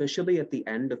are officially at the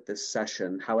end of this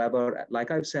session. However,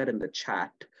 like I've said in the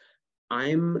chat,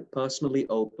 I'm personally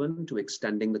open to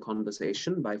extending the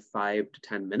conversation by 5 to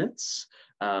 10 minutes,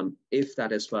 if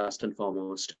that is first and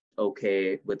foremost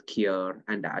okay with Kier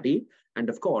and Addie, and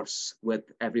of course,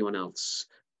 with everyone else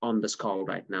on this call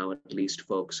right now, at least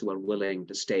folks who are willing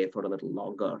to stay for a little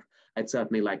longer. I'd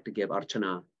certainly like to give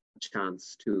Archana a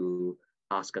chance to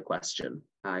ask a question.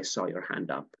 I saw your hand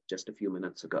up just a few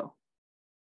minutes ago.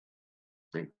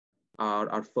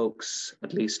 Are folks,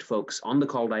 at least folks on the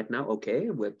call right now, okay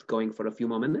with going for a few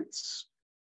more minutes?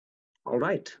 All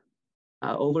right,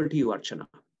 over to you, Archana.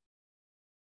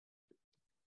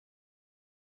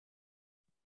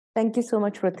 Thank you so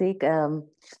much, Pratik.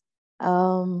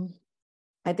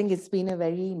 I think it's been a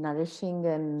very nourishing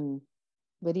and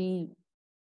very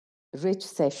rich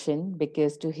session,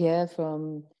 because to hear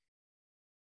from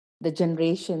the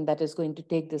generation that is going to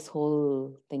take this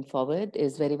whole thing forward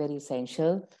is very, very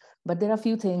essential. But there are a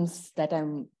few things that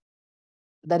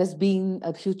has been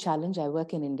a huge challenge. I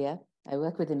work in India. I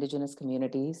work with Indigenous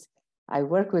communities. I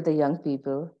work with the young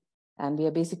people, and we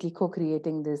are basically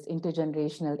co-creating this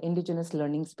intergenerational Indigenous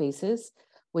learning spaces,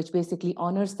 which basically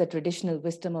honors the traditional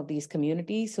wisdom of these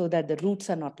communities so that the roots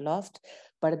are not lost.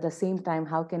 But at the same time,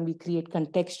 how can we create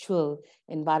contextual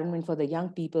environment for the young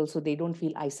people so they don't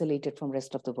feel isolated from the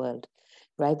rest of the world,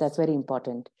 right? That's very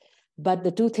important. But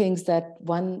the two things that,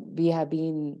 one, we have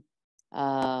been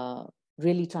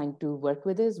really trying to work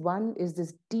with is, one is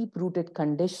this deep-rooted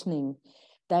conditioning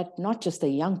that not just the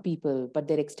young people, but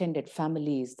their extended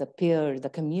families, the peer, the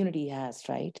community has,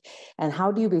 right? And how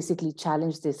do you basically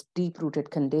challenge this deep-rooted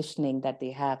conditioning that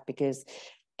they have? Because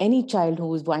any child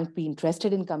who might be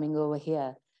interested in coming over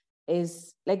here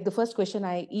is like the first question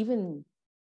I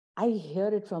hear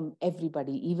it from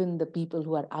everybody, even the people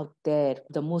who are out there,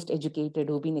 the most educated,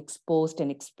 who've been exposed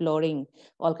and exploring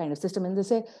all kinds of systems. And they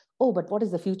say, oh, but what is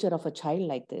the future of a child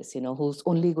like this, who's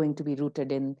only going to be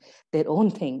rooted in their own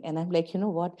thing? And I'm like, you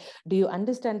know what? Do you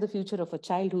understand the future of a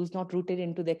child who's not rooted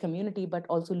into their community, but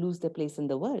also lose their place in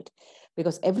the world?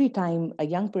 Because every time a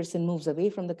young person moves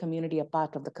away from the community, a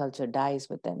part of the culture dies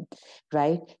with them,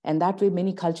 right? And that way,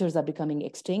 many cultures are becoming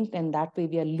extinct. And that way,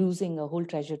 we are losing a whole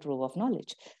treasure trove of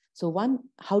knowledge. So one,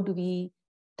 how do we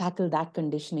tackle that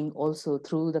conditioning also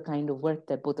through the kind of work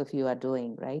that both of you are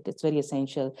doing, right? It's very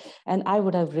essential. And I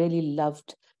would have really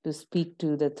loved to speak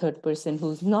to the third person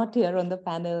who's not here on the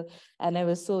panel. And I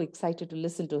was so excited to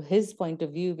listen to his point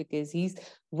of view because he's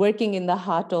working in the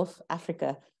heart of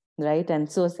Africa, right? And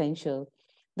so essential.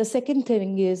 The second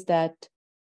thing is that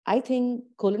I think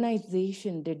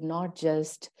colonization did not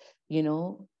just,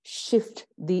 shift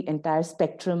the entire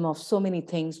spectrum of so many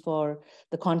things for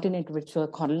the continent which were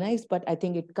colonized, but I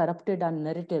think it corrupted our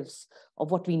narratives of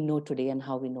what we know today and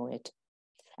how we know it.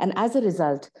 And as a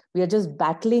result, we are just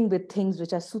battling with things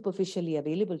which are superficially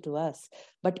available to us,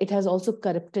 but it has also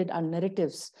corrupted our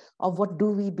narratives of what do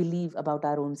we believe about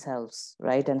our own selves,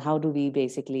 right? And how do we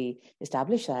basically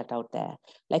establish that out there?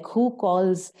 Like who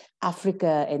calls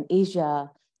Africa and Asia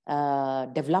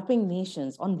developing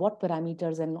nations, on what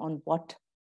parameters and on what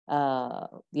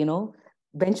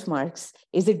benchmarks?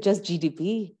 Is it just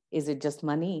GDP? Is it just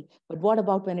money? But what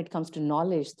about when it comes to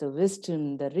knowledge, the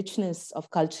wisdom, the richness of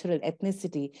cultural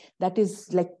ethnicity that is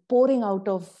like pouring out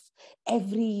of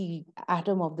every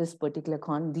atom of this particular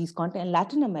these continents?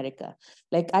 Latin America,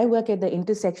 like I work at the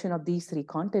intersection of these three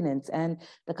continents, and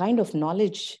the kind of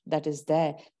knowledge that is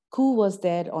there. Ku was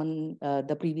there on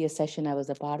the previous session I was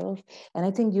a part of, and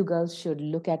I think you girls should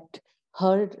look at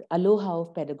her aloha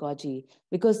of pedagogy,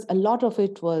 because a lot of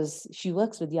it was, she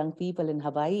works with young people in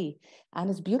Hawaii, and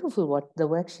it's beautiful what the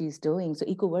work she's doing. So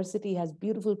Ecoversity has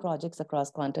beautiful projects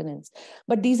across continents.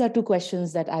 But these are two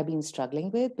questions that I've been struggling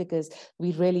with, because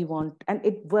we really want, and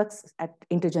it works at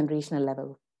intergenerational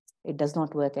level. It does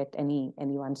not work at any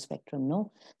one spectrum,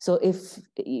 no? So if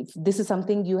this is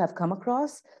something you have come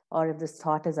across, or if this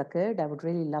thought has occurred, I would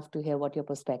really love to hear what your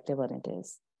perspective on it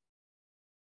is.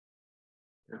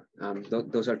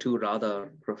 Those are two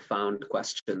rather profound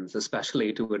questions,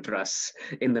 especially to address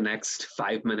in the next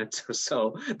 5 minutes or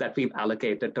so that we've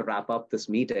allocated to wrap up this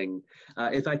meeting.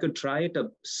 If I could try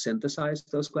to synthesize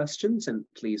those questions, and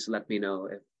please let me know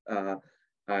if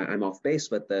I'm off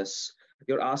base with this.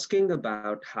 You're asking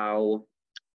about how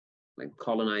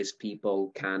colonized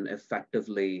people can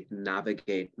effectively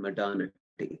navigate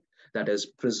modernity. That is,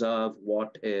 preserve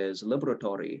what is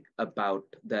liberatory about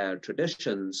their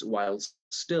traditions while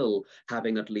still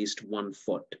having at least one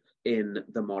foot in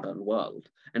the modern world.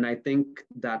 And I think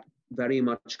that very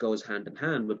much goes hand in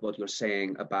hand with what you're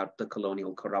saying about the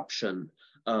colonial corruption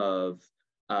of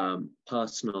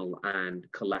personal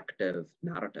and collective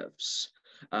narratives.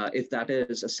 If that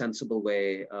is a sensible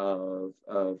way of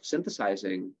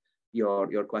synthesizing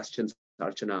your questions,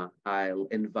 Archana, I'll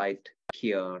invite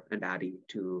Kier and Adi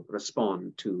to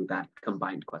respond to that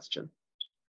combined question.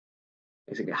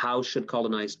 Basically, how should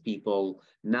colonized people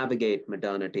navigate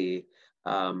modernity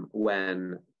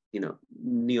when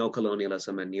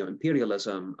neocolonialism and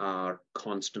neo-imperialism are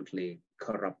constantly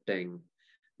corrupting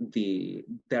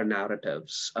their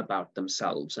narratives about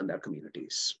themselves and their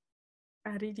communities?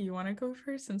 Adi, do you want to go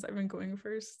first, since I've been going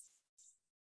first?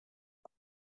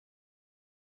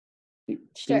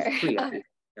 Sure. Free,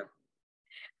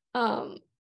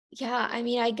 Yeah, I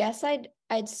mean, I guess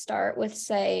I'd start with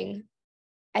saying,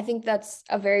 I think that's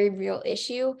a very real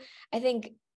issue. I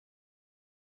think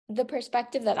the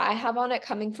perspective that I have on it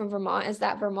coming from Vermont is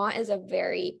that Vermont is a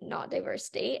very not diverse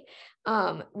state.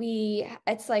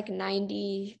 It's like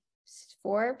 94%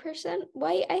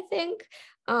 white, I think.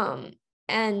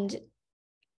 And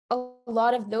a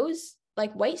lot of those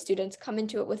like white students come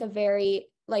into it with a very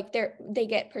they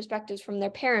get perspectives from their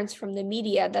parents, from the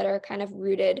media, that are kind of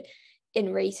rooted in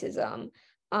racism.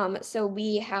 So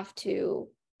we have to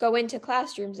go into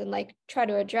classrooms and try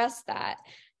to address that.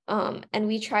 And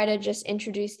we try to just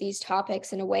introduce these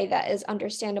topics in a way that is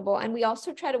understandable. And we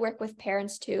also try to work with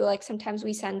parents too. Sometimes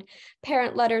we send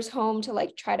parent letters home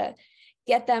to try to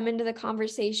get them into the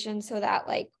conversation, so that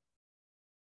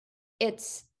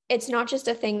it's not just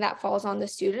a thing that falls on the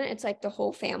student. It's the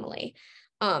whole family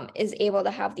is able to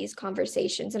have these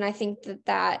conversations. And I think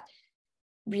that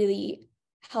really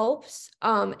helps.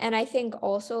 And I think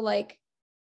also like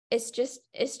it's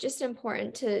just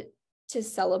important to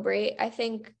celebrate, I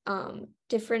think,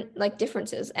 different like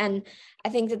differences. And I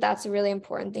think that that's a really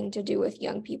important thing to do with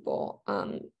young people,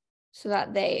 so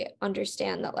that they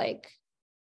understand that like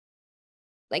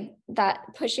that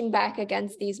pushing back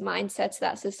against these mindsets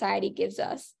that society gives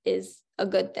us is a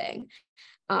good thing.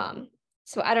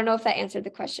 So I don't know if that answered the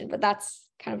question, but that's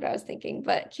kind of what I was thinking.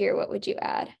 But Kier, what would you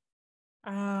add?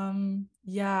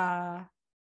 Yeah.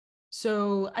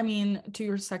 So, I mean, to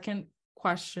your second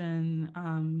question,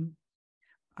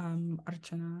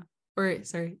 Archana, or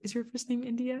sorry, is your first name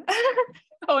India?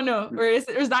 Oh no, or is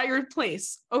that your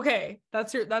place? Okay,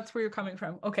 that's where you're coming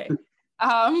from. Okay.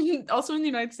 Also in the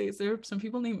United States, there are some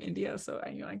people named India, so I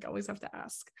I always have to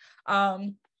ask.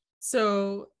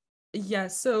 So yeah,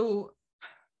 so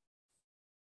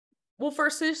well,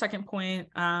 first to your second point,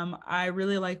 I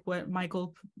really like what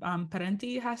Michael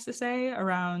Parenti has to say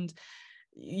around,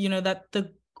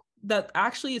 that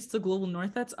actually it's the global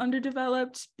north that's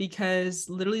underdeveloped, because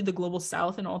literally the global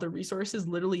south and all the resources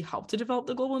literally help to develop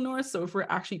the global north. So if we're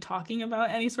actually talking about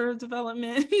any sort of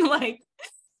development, like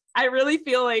I really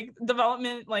feel like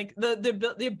development, like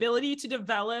the ability to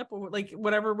develop, or like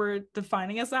whatever we're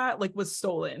defining as that, like was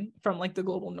stolen from like the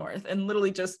global north and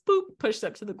literally just boop pushed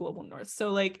up to the global north.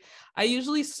 So like I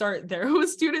usually start there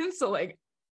with students. So like,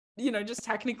 just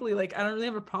technically, like I don't really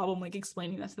have a problem like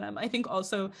explaining that to them. I think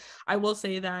also I will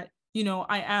say that,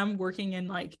 I am working in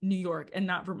like New York and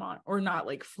not Vermont, or not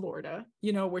like Florida,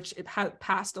 which it had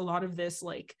passed a lot of this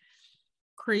like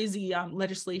crazy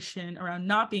legislation around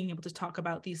not being able to talk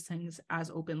about these things as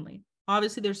openly.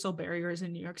 Obviously, there's still barriers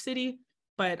in New York City,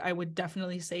 but I would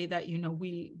definitely say that,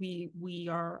 we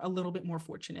are a little bit more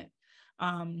fortunate.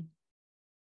 I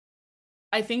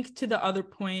think to the other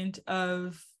point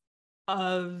of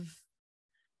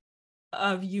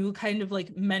you kind of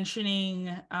like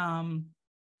mentioning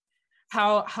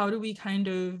how do we kind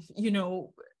of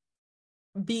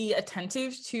be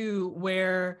attentive to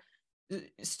where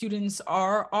students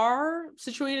are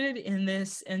situated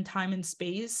in time and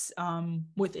space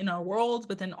within our world,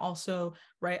 but then also,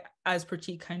 right, as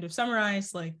Pratik kind of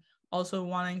summarized, like also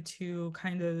wanting to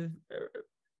kind of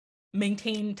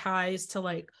maintain ties to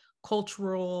like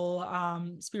cultural,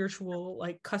 spiritual,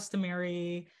 like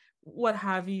customary, what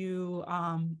have you,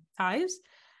 ties.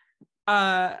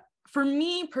 For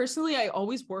me personally, I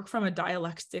always work from a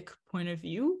dialectic point of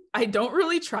view. I don't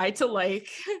really try to like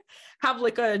have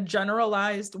like a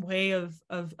generalized way of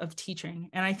teaching.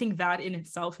 And I think that in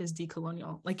itself is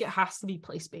decolonial. Like it has to be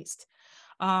place-based.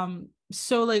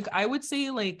 So like I would say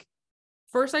like,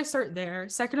 first I start there.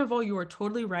 Second of all, you are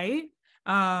totally right.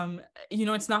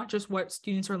 It's not just what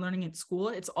students are learning at school,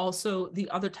 it's also the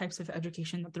other types of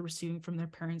education that they're receiving from their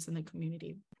parents and the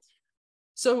community.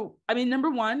 So, I mean, number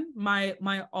one, my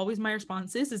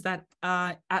response is that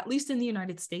at least in the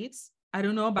United States, I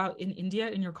don't know about in India,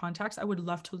 in your context, I would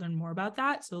love to learn more about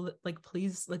that. So like,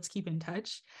 please, let's keep in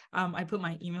touch. I put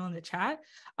my email in the chat.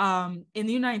 In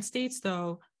the United States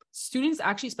though, students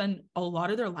actually spend a lot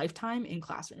of their lifetime in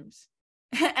classrooms.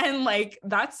 And like,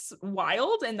 that's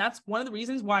wild. And that's one of the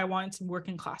reasons why I wanted to work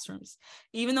in classrooms.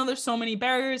 Even though there's so many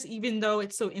barriers, even though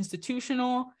it's so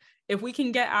institutional, if we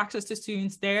can get access to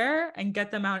students there and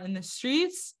get them out in the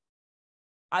streets,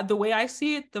 the way I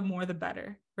see it, the more the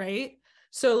better, right?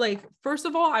 So like, first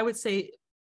of all, I would say,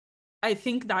 I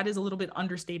think that is a little bit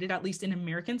understated, at least in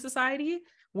American society,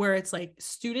 where it's like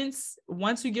students,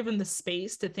 once you give them the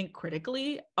space to think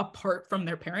critically apart from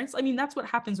their parents, I mean, that's what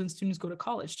happens when students go to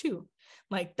college too.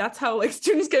 Like, that's how like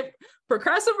students get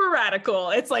progressive or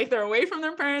radical. It's like they're away from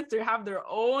their parents, they have their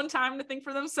own time to think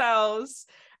for themselves.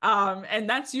 And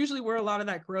that's usually where a lot of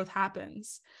that growth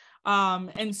happens.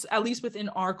 And at least within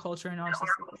our culture and our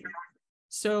society.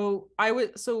 So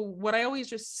what I always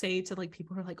just say to like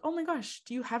people who are like, oh my gosh,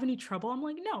 do you have any trouble? I'm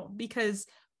like, no, because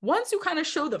once you kind of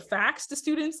show the facts to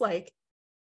students, like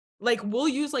we'll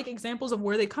use like examples of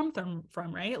where they come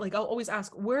from, right? Like I'll always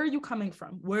ask, where are you coming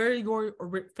from? Where are your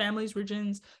family's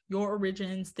origins, your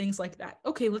origins, things like that.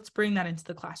 Okay, let's bring that into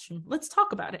the classroom. Let's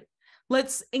talk about it.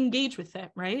 Let's engage with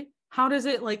it, right? How does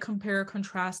it like compare or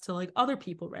contrast to like other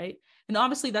people, right? And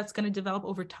obviously that's going to develop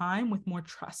over time with more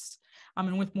trust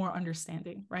and with more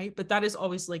understanding, right? But that is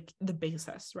always like the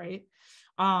basis, right?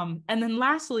 And then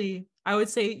lastly, I would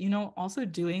say, also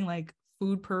doing like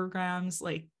food programs,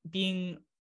 like being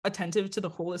attentive to the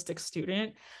holistic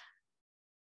student.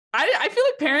 I feel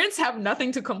like parents have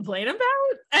nothing to complain about.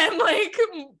 And like,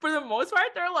 for the most part,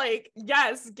 they're like,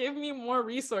 yes, give me more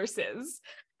resources.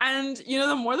 And, you know,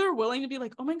 the more they're willing to be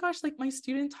like, oh my gosh, like my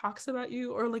student talks about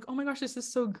you, or like, oh my gosh, this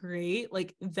is so great.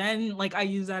 Like, then like I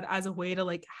use that as a way to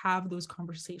like have those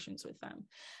conversations with them.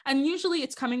 And usually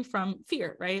it's coming from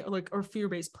fear, right? Or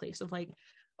fear-based place of like,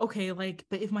 okay, like,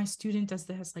 but if my student does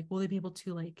this, like, will they be able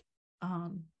to like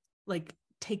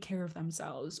take care of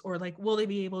themselves? Or like, will they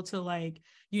be able to like,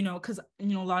 you know, because,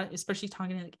 you know, a lot, especially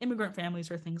talking to like immigrant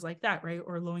families or things like that, right?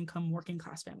 Or low-income working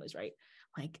class families, right?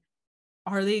 Like,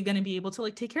 are they going to be able to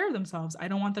like take care of themselves? I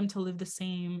don't want them to live the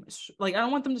same, like, I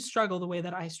don't want them to struggle the way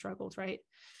that I struggled, right?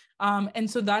 And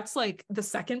so that's like the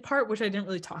second part, which I didn't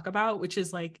really talk about, which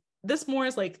is like, this more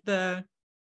is like the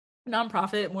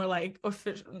nonprofit, more like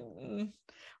official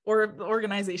or the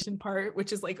organization part,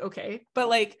 which is like, okay. But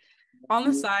like on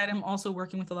the side, I'm also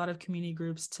working with a lot of community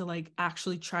groups to like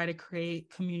actually try to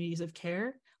create communities of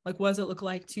care. Like, what does it look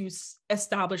like to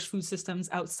establish food systems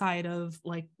outside of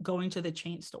like going to the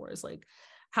chain stores? Like,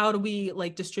 how do we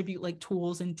like distribute like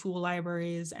tools and tool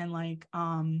libraries and like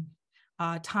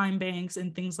time banks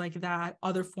and things like that,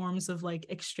 other forms of like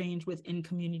exchange within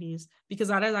communities, because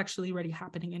that is actually already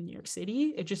happening in New York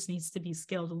City. It just needs to be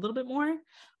scaled a little bit more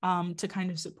to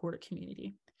kind of support a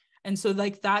community. And so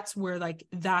like, that's where like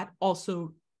that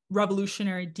also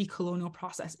revolutionary decolonial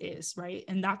process is, right?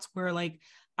 And that's where like,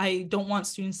 I don't want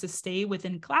students to stay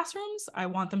within classrooms. I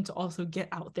want them to also get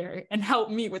out there and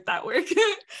help me with that work.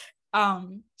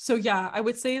 So yeah, I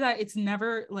would say that it's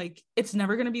never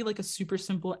going to be like a super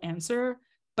simple answer,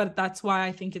 but that's why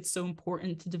I think it's so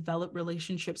important to develop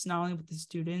relationships, not only with the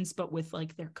students, but with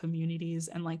like their communities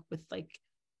and like with like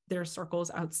their circles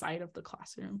outside of the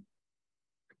classroom.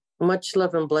 Much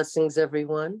love and blessings,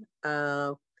 everyone.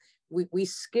 We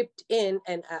skipped in,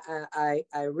 and I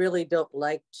really don't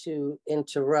like to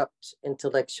interrupt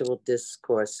intellectual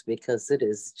discourse because it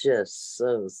is just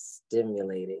so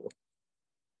stimulating.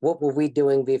 What were we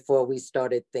doing before we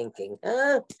started thinking?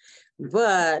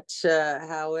 But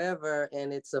however,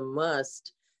 and it's a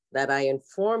must that I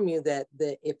inform you that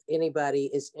if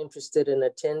anybody is interested in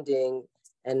attending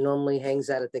and normally hangs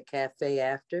out at the cafe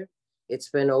after, it's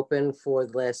been open for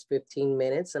the last 15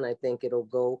 minutes, and I think it'll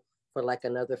go for like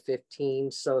another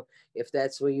 15. So if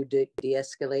that's where you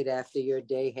de-escalate after your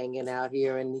day hanging out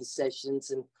here in these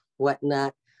sessions and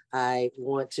whatnot, I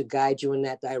want to guide you in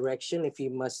that direction. If you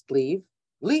must leave,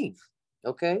 leave.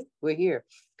 Okay, we're here.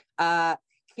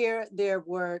 Here, there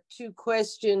were 2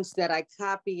 questions that I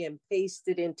copy and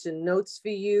pasted into notes for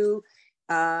you.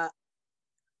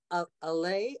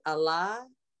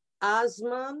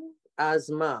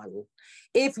 Osman,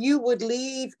 if you would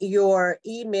leave your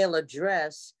email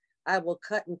address, I will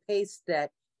cut and paste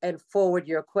that and forward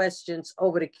your questions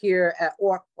over to Kira,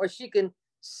 or she can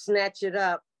snatch it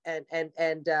up and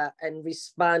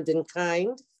respond in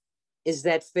kind. Is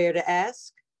that fair to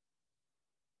ask?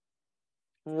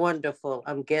 Wonderful.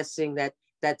 I'm guessing that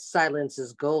silence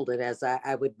is golden, as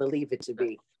I would believe it to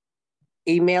be.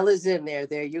 Email is in there.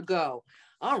 There you go.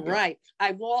 All right.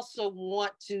 I also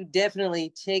want to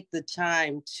definitely take the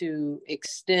time to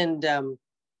extend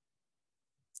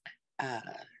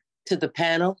to the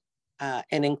panel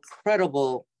an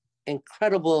incredible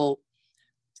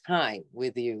time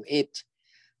with you.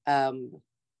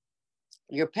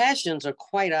 Your passions are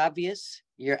quite obvious.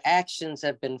 Your actions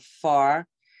have been far.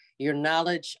 Your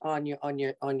knowledge on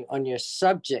your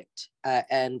subject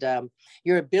and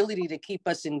your ability to keep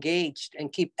us engaged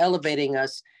and keep elevating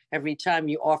us every time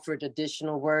you offered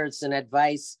additional words and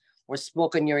advice or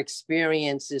spoke on your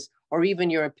experiences or even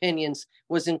your opinions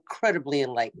was incredibly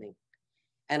enlightening.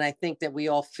 And I think that we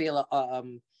all feel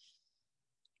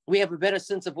we have a better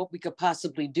sense of what we could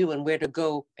possibly do and where to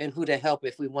go and who to help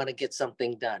if we want to get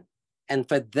something done. And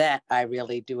for that, I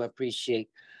really do appreciate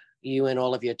you and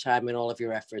all of your time and all of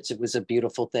your efforts. It was a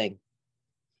beautiful thing,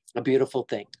 a beautiful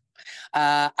thing.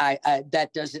 That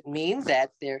doesn't mean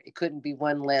that it couldn't be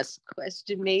one last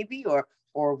question maybe,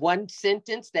 or one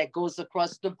sentence that goes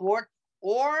across the board,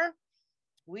 or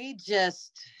we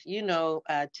just,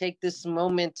 take this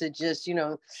moment to just,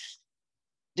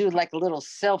 do like a little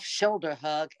self-shoulder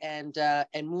hug and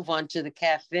move on to the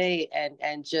cafe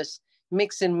and just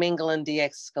mix and mingle and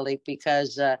de-escalate,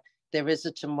 because there is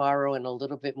a tomorrow and a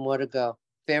little bit more to go.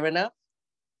 Fair enough?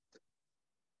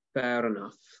 Fair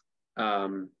enough.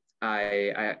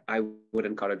 I would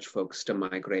encourage folks to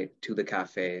migrate to the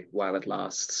cafe while it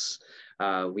lasts.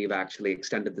 We've actually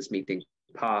extended this meeting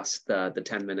past the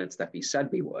 10 minutes that we said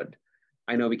we would.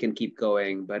 I know we can keep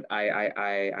going, but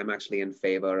I'm actually in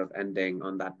favor of ending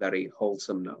on that very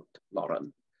wholesome note,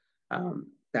 Lauren.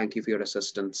 Thank you for your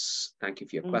assistance. Thank you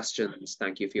for your questions.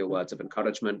 Thank you for your words of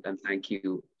encouragement. And thank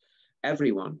you,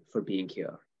 everyone, for being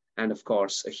here. And of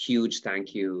course, a huge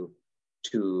thank you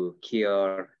to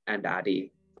Kier and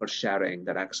Addie for sharing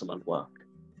their excellent work.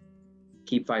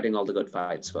 Keep fighting all the good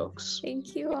fights, folks.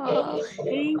 Thank you all.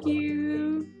 Thank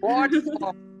you.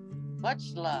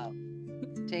 Much love.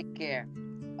 Take care.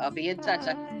 I'll be in touch.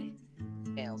 Bye.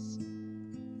 Emails.